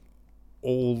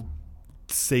 all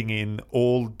singing,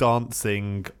 all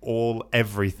dancing, all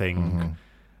everything.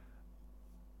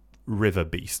 River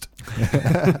beast.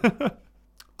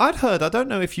 I'd heard, I don't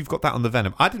know if you've got that on the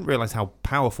venom. I didn't realise how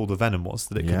powerful the venom was,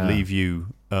 that it could leave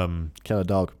you... kill a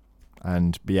dog.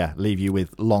 And, leave you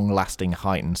with long-lasting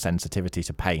heightened sensitivity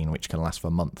to pain, which can last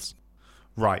for months.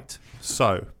 Right.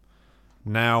 So,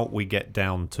 now we get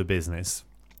down to business.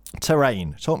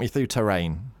 Terrain. Talk me through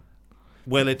terrain.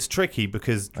 Well, it's tricky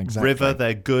because river,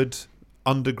 they're good.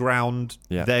 Underground,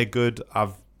 they're good.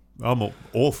 I'm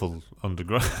awful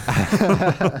underground.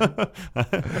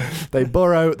 They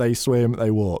burrow, they swim,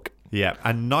 they walk. Yeah,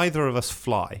 and neither of us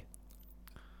fly.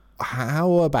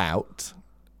 How about...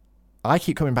 I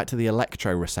keep coming back to the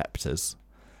electroreceptors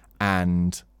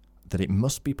and that it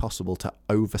must be possible to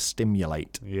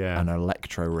overstimulate an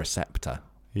electroreceptor.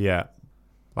 Yeah.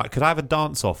 Like, could I have a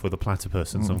dance-off with a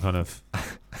platypus and some kind of...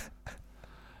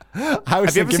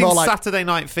 Have you ever seen Saturday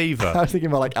Night Fever? I was thinking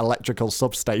more like electrical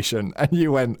substation, and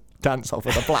you went dance off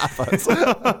with a platypus.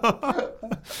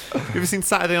 You ever seen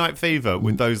Saturday Night Fever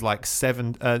with those like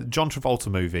John Travolta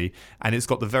movie, and it's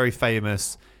got the very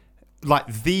famous,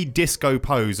 like the disco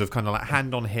pose of kind of like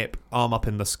hand on hip, arm up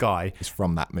in the sky. It's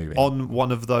from that movie. On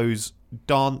one of those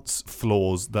dance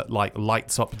floors that like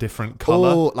lights up different colour.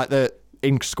 Oh, like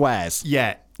in squares.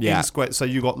 Yeah. In square, so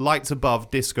you got lights above,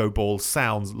 disco balls,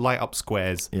 sounds, light up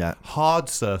squares. Yeah. Hard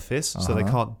surface, so they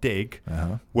can't dig.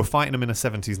 We're fighting them in a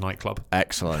 70s nightclub.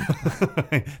 Excellent.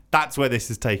 That's where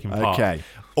this is taking part. Okay.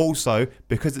 Also,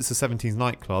 because it's a 70s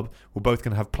nightclub, we're both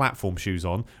going to have platform shoes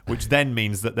on, which then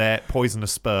means that their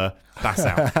poisonous spur, that's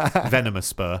out. Venomous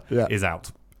spur is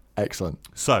out. Excellent.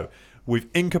 So, we've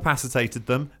incapacitated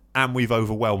them and we've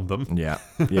overwhelmed them. Yeah.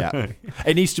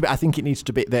 It needs to be. I think it needs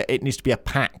to be. It needs to be a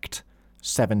packed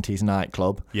 70s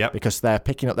nightclub. Yep. Because they're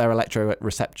picking up their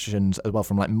electroreceptions as well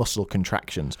from like muscle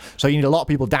contractions. So you need a lot of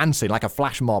people dancing like a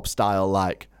flash mob style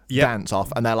dance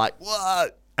off, and they're like,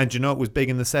 what? And you know what was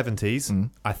big in the 70s?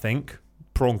 I think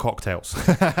prawn cocktails.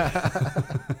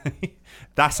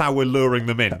 That's how we're luring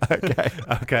them in.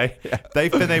 Okay. Yeah.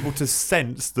 They've been able to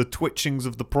sense the twitchings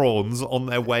of the prawns on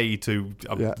their way to.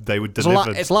 They were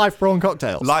delivered. It's live prawn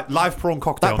cocktails. Live prawn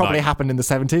cocktail. That probably happened in the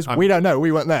 70s. We don't know.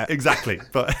 We weren't there. Exactly.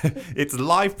 But it's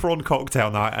live prawn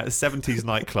cocktail night at a 70s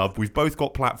nightclub. We've both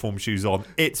got platform shoes on.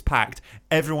 It's packed.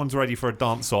 Everyone's ready for a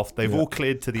dance off. They've all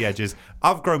cleared to the edges.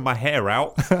 I've grown my hair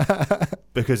out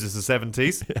because it's the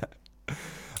 70s. Yeah.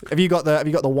 Have you got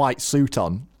the white suit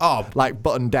on? Oh, like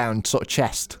button down sort of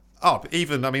chest. Oh,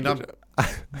 even I'm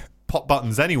pop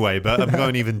buttons anyway, but I'm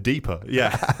going even deeper.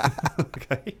 Yeah.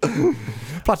 Okay.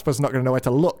 Platypus is not going to know where to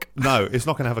look. No, it's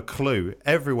not going to have a clue.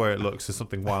 Everywhere it looks, there's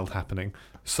something wild happening.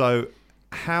 So,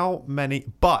 how many?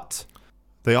 But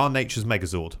they are nature's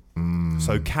Megazord.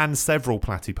 So, can several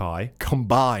platypi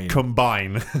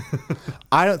combine?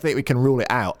 I don't think we can rule it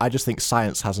out. I just think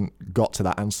science hasn't got to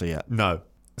that answer yet. No.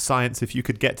 Science, if you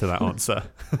could get to that answer.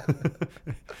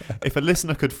 If a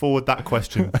listener could forward that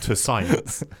question to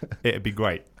science, it'd be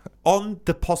great. On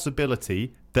the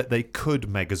possibility that they could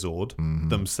Megazord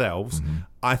themselves,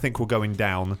 I think we're going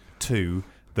down to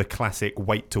the classic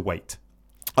weight to weight.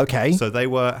 Okay. So they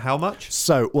were how much?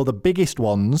 So, the biggest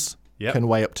ones can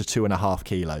weigh up to 2.5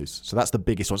 kilos. So that's the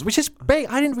biggest ones, which is big.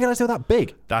 I didn't realise they were that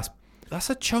big. That's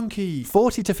a chunky...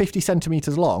 40 to 50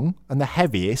 centimetres long, and the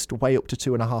heaviest weigh up to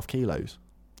 2.5 kilos.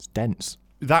 It's dense.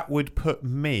 That would put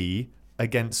me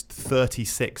against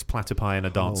 36 platypi in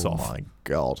a dance-off. Oh my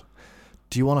God.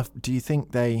 Do you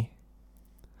think they...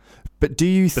 But do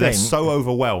you think... They're so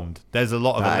overwhelmed. There's a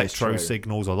lot of electro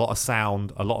signals, a lot of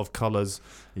sound, a lot of colours.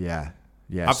 Yeah.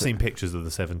 I've seen pictures of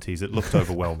the 70s. It looked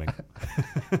overwhelming.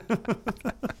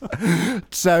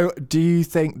 So do you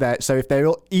think that... So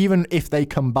even if they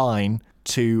combine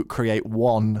to create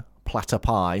one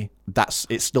platypi, that's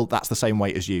the same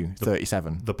weight as you,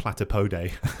 37. The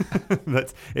platypode.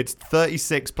 It's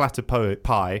 36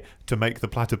 platypi to make the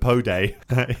platypode.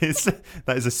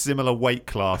 That is a similar weight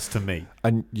class to me.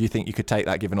 And you think you could take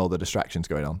that given all the distractions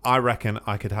going on? I reckon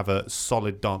I could have a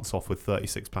solid dance off with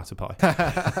 36 platypi.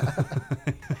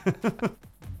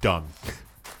 Done.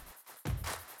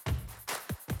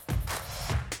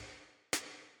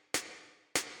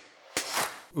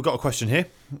 We've got a question here.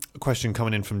 A question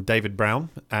coming in from David Brown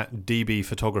at DB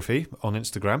Photography on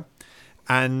Instagram.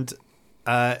 And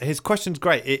his question's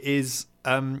great. It is,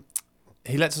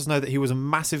 he lets us know that he was a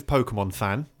massive Pokemon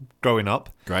fan growing up.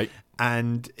 Great.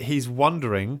 And he's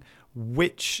wondering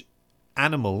which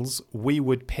animals we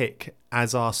would pick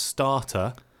as our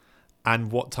starter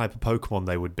and what type of Pokemon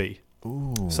they would be.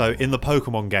 Ooh. So in the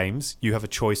Pokemon games, you have a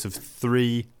choice of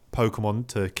 3 Pokemon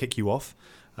to kick you off.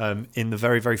 In the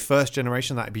very, very first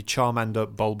generation, that would be Charmander,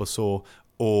 Bulbasaur,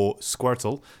 or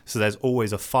Squirtle. So there's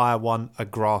always a fire one, a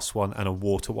grass one, and a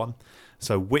water one.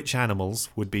 So which animals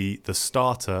would be the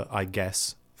starter, I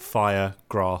guess? Fire,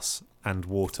 grass, and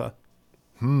water.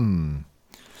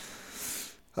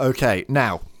 Okay,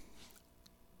 now,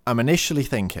 I'm initially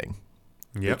thinking,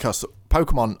 Yep. because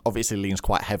Pokemon obviously leans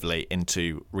quite heavily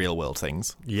into real-world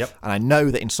things. Yep. And I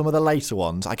know that in some of the later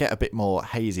ones, I get a bit more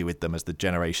hazy with them as the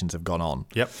generations have gone on.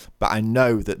 Yep. But I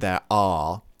know that there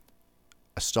are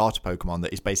a starter Pokemon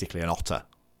that is basically an otter.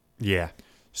 Yeah.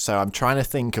 So I'm trying to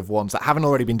think of ones that haven't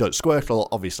already been done. Squirtle,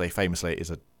 obviously, famously, is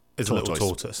a It's tortoise. a little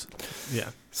tortoise.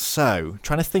 Yeah. So,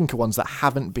 trying to think of ones that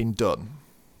haven't been done.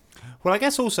 Well, I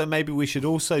guess also maybe we should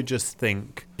also just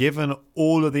think, given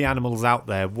all of the animals out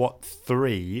there, what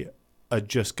 3 are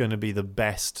just going to be the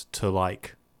best to,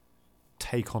 like,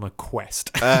 take on a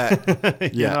quest?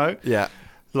 You know? Yeah.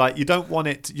 Like, you don't want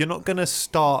it... You're not going to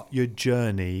start your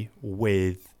journey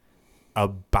with a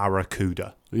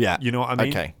barracuda. Yeah. You know what I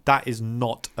mean? Okay. That is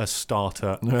not a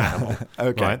starter animal.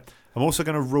 Okay. Right? I'm also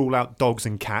going to rule out dogs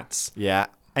and cats. Yeah.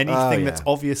 Anything that's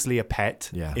obviously a pet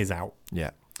is out.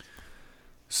 Yeah.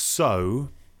 So,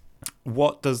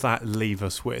 what does that leave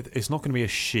us with? It's not going to be a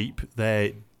sheep.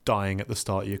 They're dying at the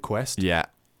start of your quest. Yeah.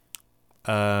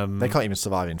 Um, They can't even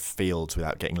survive in fields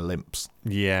without getting limps.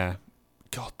 Yeah.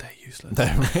 God, they're useless.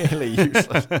 They're really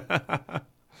useless.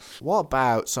 What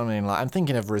about something like... I'm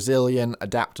thinking of resilient,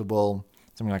 adaptable,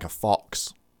 something like a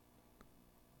fox.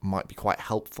 Might be quite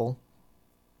helpful.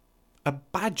 A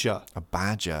badger. A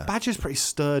badger. Badger's pretty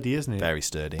sturdy, isn't it? Very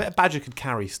sturdy. Bet a badger could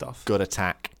carry stuff. Good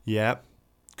attack. Yeah.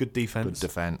 Good defense. Good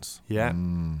defense. Yeah.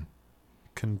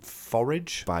 Can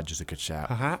forage, Badger's a good shout.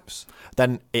 perhaps.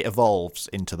 Then it evolves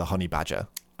into the honey badger.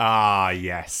 Ah,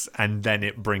 yes. And then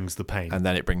it brings the pain. And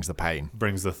then it brings the pain.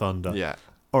 Brings the thunder. Yeah.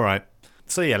 All right.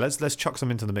 So yeah, let's chuck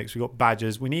some into the mix. We've got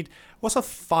badgers. We need... What's a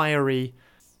fiery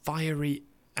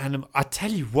animal? I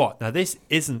tell you what. Now, this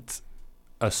isn't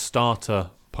a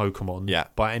starter Pokemon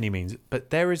by any means,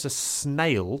 but there is a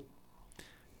snail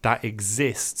that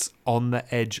exists on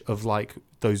the edge of like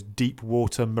those deep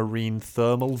water marine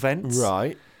thermal vents.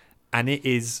 Right. And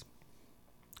it's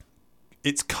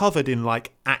covered in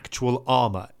like actual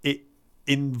armor. It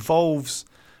involves...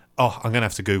 Oh, I'm going to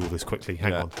have to Google this quickly.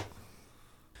 Hang on.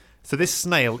 So this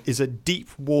snail is a deep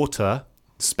water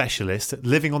specialist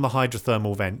living on the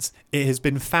hydrothermal vents. It has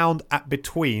been found at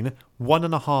between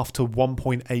 1.5 to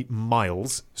 1.8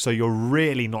 miles, so you're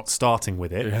really not starting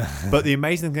with it. But the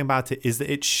amazing thing about it is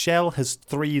that its shell has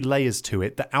 3 layers to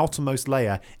it. The outermost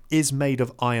layer is made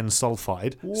of iron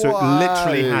sulfide, so it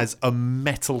literally has a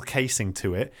metal casing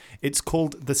to it. It's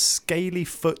called the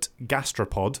scaly-foot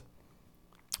gastropod,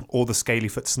 or the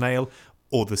scaly-foot snail,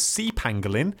 or the sea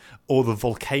pangolin, or the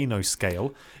volcano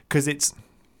scale, because it's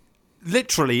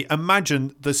literally,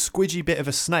 imagine the squidgy bit of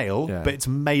a snail, but it's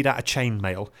made out of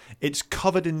chainmail. It's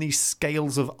covered in these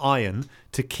scales of iron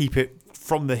to keep it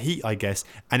from the heat, I guess,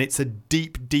 and it's a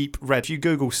deep, deep red. If you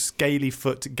Google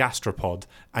scaly-foot gastropod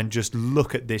and just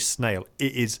look at this snail,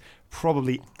 it is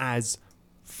probably as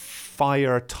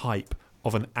fire type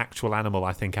of an actual animal,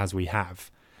 I think, as we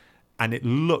have. And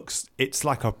it's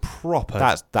like a proper...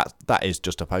 That is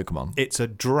just a Pokemon. It's a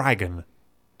dragon.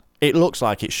 It looks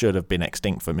like it should have been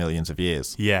extinct for millions of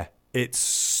years. Yeah, it's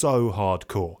so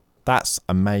hardcore. That's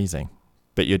amazing.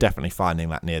 But you're definitely finding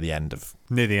that near the end of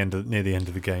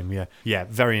the game. Yeah,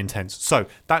 very intense. So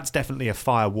that's definitely a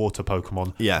fire water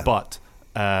Pokemon. Yeah, but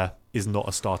is not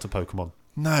a starter Pokemon.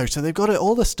 No, so they've got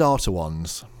all the starter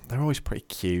ones. They're always pretty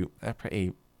cute. They're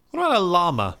pretty. What about a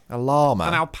llama? A llama.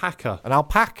 An alpaca. An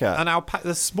alpaca. An alpaca.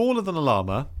 They're smaller than a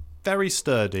llama. Very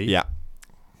sturdy. Yeah.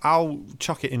 I'll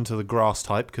chuck it into the grass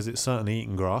type because it's certainly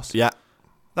eating grass. Yeah.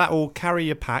 That will carry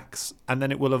your packs, and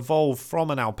then it will evolve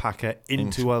from an alpaca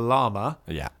into a llama.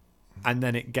 Yeah. And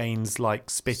then it gains like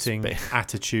spitting,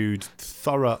 attitude,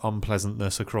 thorough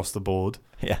unpleasantness across the board.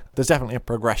 Yeah. There's definitely a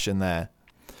progression there.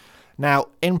 Now,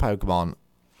 in Pokemon,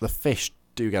 the fish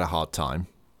do get a hard time.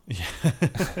 Yeah.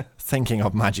 Thinking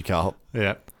of Magikarp.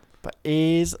 Yeah. But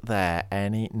is there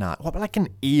any... What about like an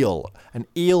eel? An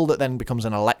eel that then becomes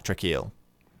an electric eel?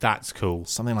 That's cool.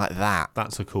 Something like that.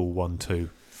 That's a cool one too.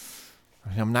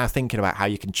 I'm now thinking about how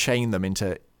you can chain them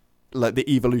into like the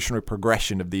evolutionary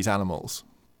progression of these animals.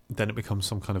 Then it becomes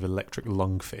some kind of electric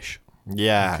lungfish.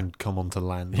 Yeah. You can come onto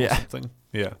land or something.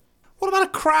 Yeah. What about a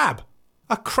crab?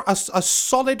 A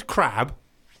solid crab,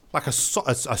 like a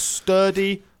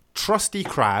sturdy, trusty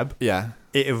crab. Yeah.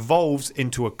 It evolves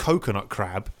into a coconut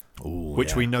crab. Ooh,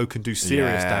 which we know can do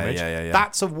serious damage. Yeah.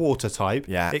 That's a water type.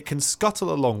 Yeah. It can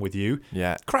scuttle along with you.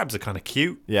 Yeah. Crabs are kind of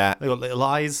cute. Yeah. They got little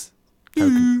eyes.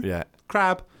 Yeah.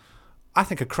 Crab. I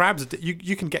think a crab's...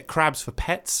 You can get crabs for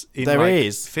pets in There like,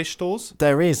 is. fish stores.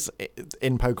 There is,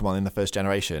 in Pokemon in the first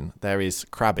generation, there is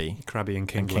Krabby Krabby and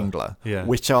and Kingler. Kingler, Yeah.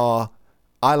 which are,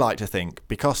 I like to think,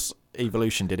 because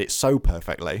Evolution did it so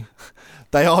perfectly,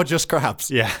 they are just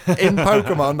crabs. Yeah. In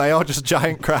Pokemon, they are just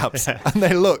giant crabs, and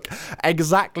they look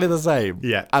exactly the same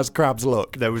Yeah. as crabs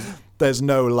look. There was... There's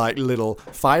no like little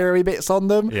fiery bits on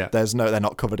them. Yeah. They're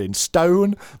not covered in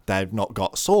stone. They've not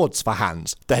got swords for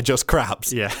hands. They're just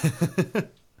crabs. Yeah.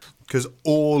 Because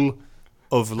all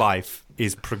of life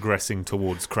is progressing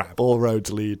towards crab. All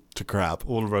roads lead to crab.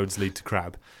 All roads lead to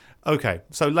crab. Okay,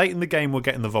 so late in the game, we're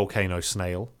getting the volcano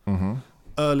snail. Mm-hmm.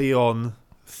 Early on,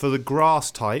 for the grass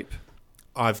type,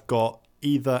 I've got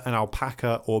either an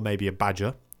alpaca or maybe a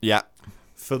badger. Yeah.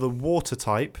 For the water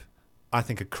type, I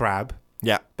think a crab.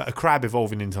 Yeah. But a crab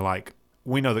evolving into like...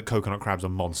 We know that coconut crabs are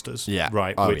monsters. Yeah.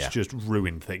 Right? Oh, which yeah. just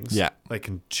ruin things. Yeah. They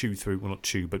can chew through... Well, not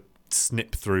chew, but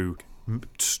snip through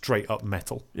straight up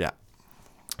metal. Yeah.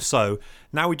 So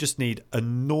now we just need a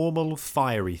normal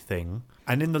fiery thing.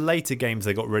 And in the later games,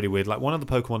 they got really weird. Like one of the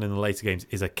Pokemon in the later games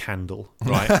is a candle,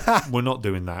 right? We're not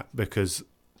doing that because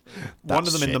one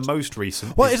of them in the most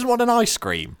recent... What, isn't one an ice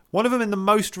cream? One of them in the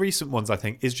most recent ones, I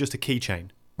think, is just a keychain.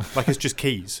 Like, it's just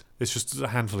keys. It's just a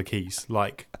handful of keys.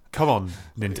 Like, come on,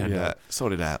 Nintendo. Yeah,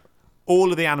 sort it out. All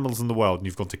of the animals in the world, and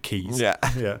you've gone to keys. Yeah.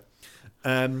 Yeah.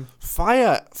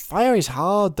 Fire is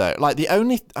hard though. Like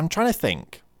I'm trying to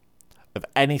think of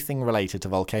anything related to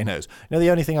volcanoes. You know, the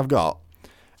only thing I've got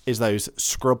is those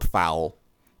scrub fowl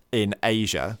in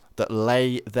Asia that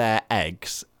lay their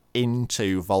eggs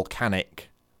into volcanic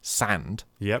sand.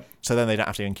 Yep. So then they don't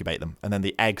have to incubate them. And then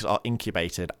the eggs are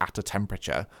incubated at a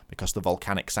temperature because the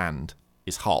volcanic sand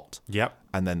is hot. Yep.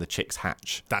 And then the chicks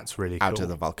hatch That's really cool. out of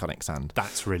the volcanic sand.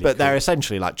 That's really But cool. they're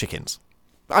essentially like chickens.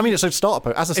 I mean, it's a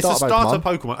starter It's a starter starter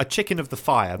Pokemon. Pokemon, a chicken of the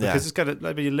fire, because Yeah. it's got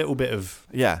maybe a little bit of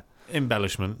Yeah.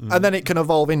 embellishment. And then it can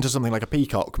evolve into something like a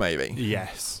peacock, maybe.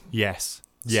 Yes. Yes.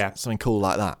 Yeah. Something cool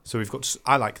like that. So we've got...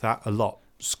 I like that a lot.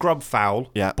 Scrub fowl,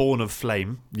 Yeah. born of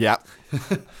flame. Yeah.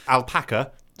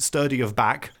 Alpaca, sturdy of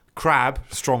back. Crab,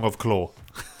 strong of claw.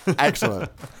 Excellent.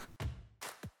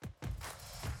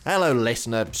 Hello,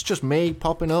 listener. It's just me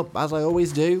popping up, as I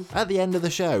always do, at the end of the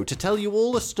show to tell you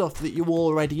all the stuff that you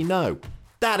already know.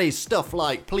 That is stuff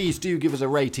like, please do give us a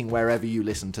rating wherever you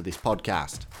listen to this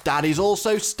podcast. That is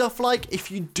also stuff like,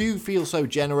 if you do feel so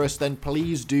generous, then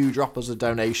please do drop us a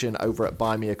donation over at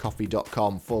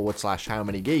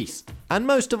buymeacoffee.com/howmanygeese. And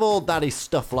most of all, that is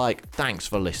stuff like, thanks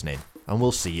for listening, and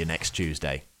we'll see you next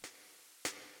Tuesday.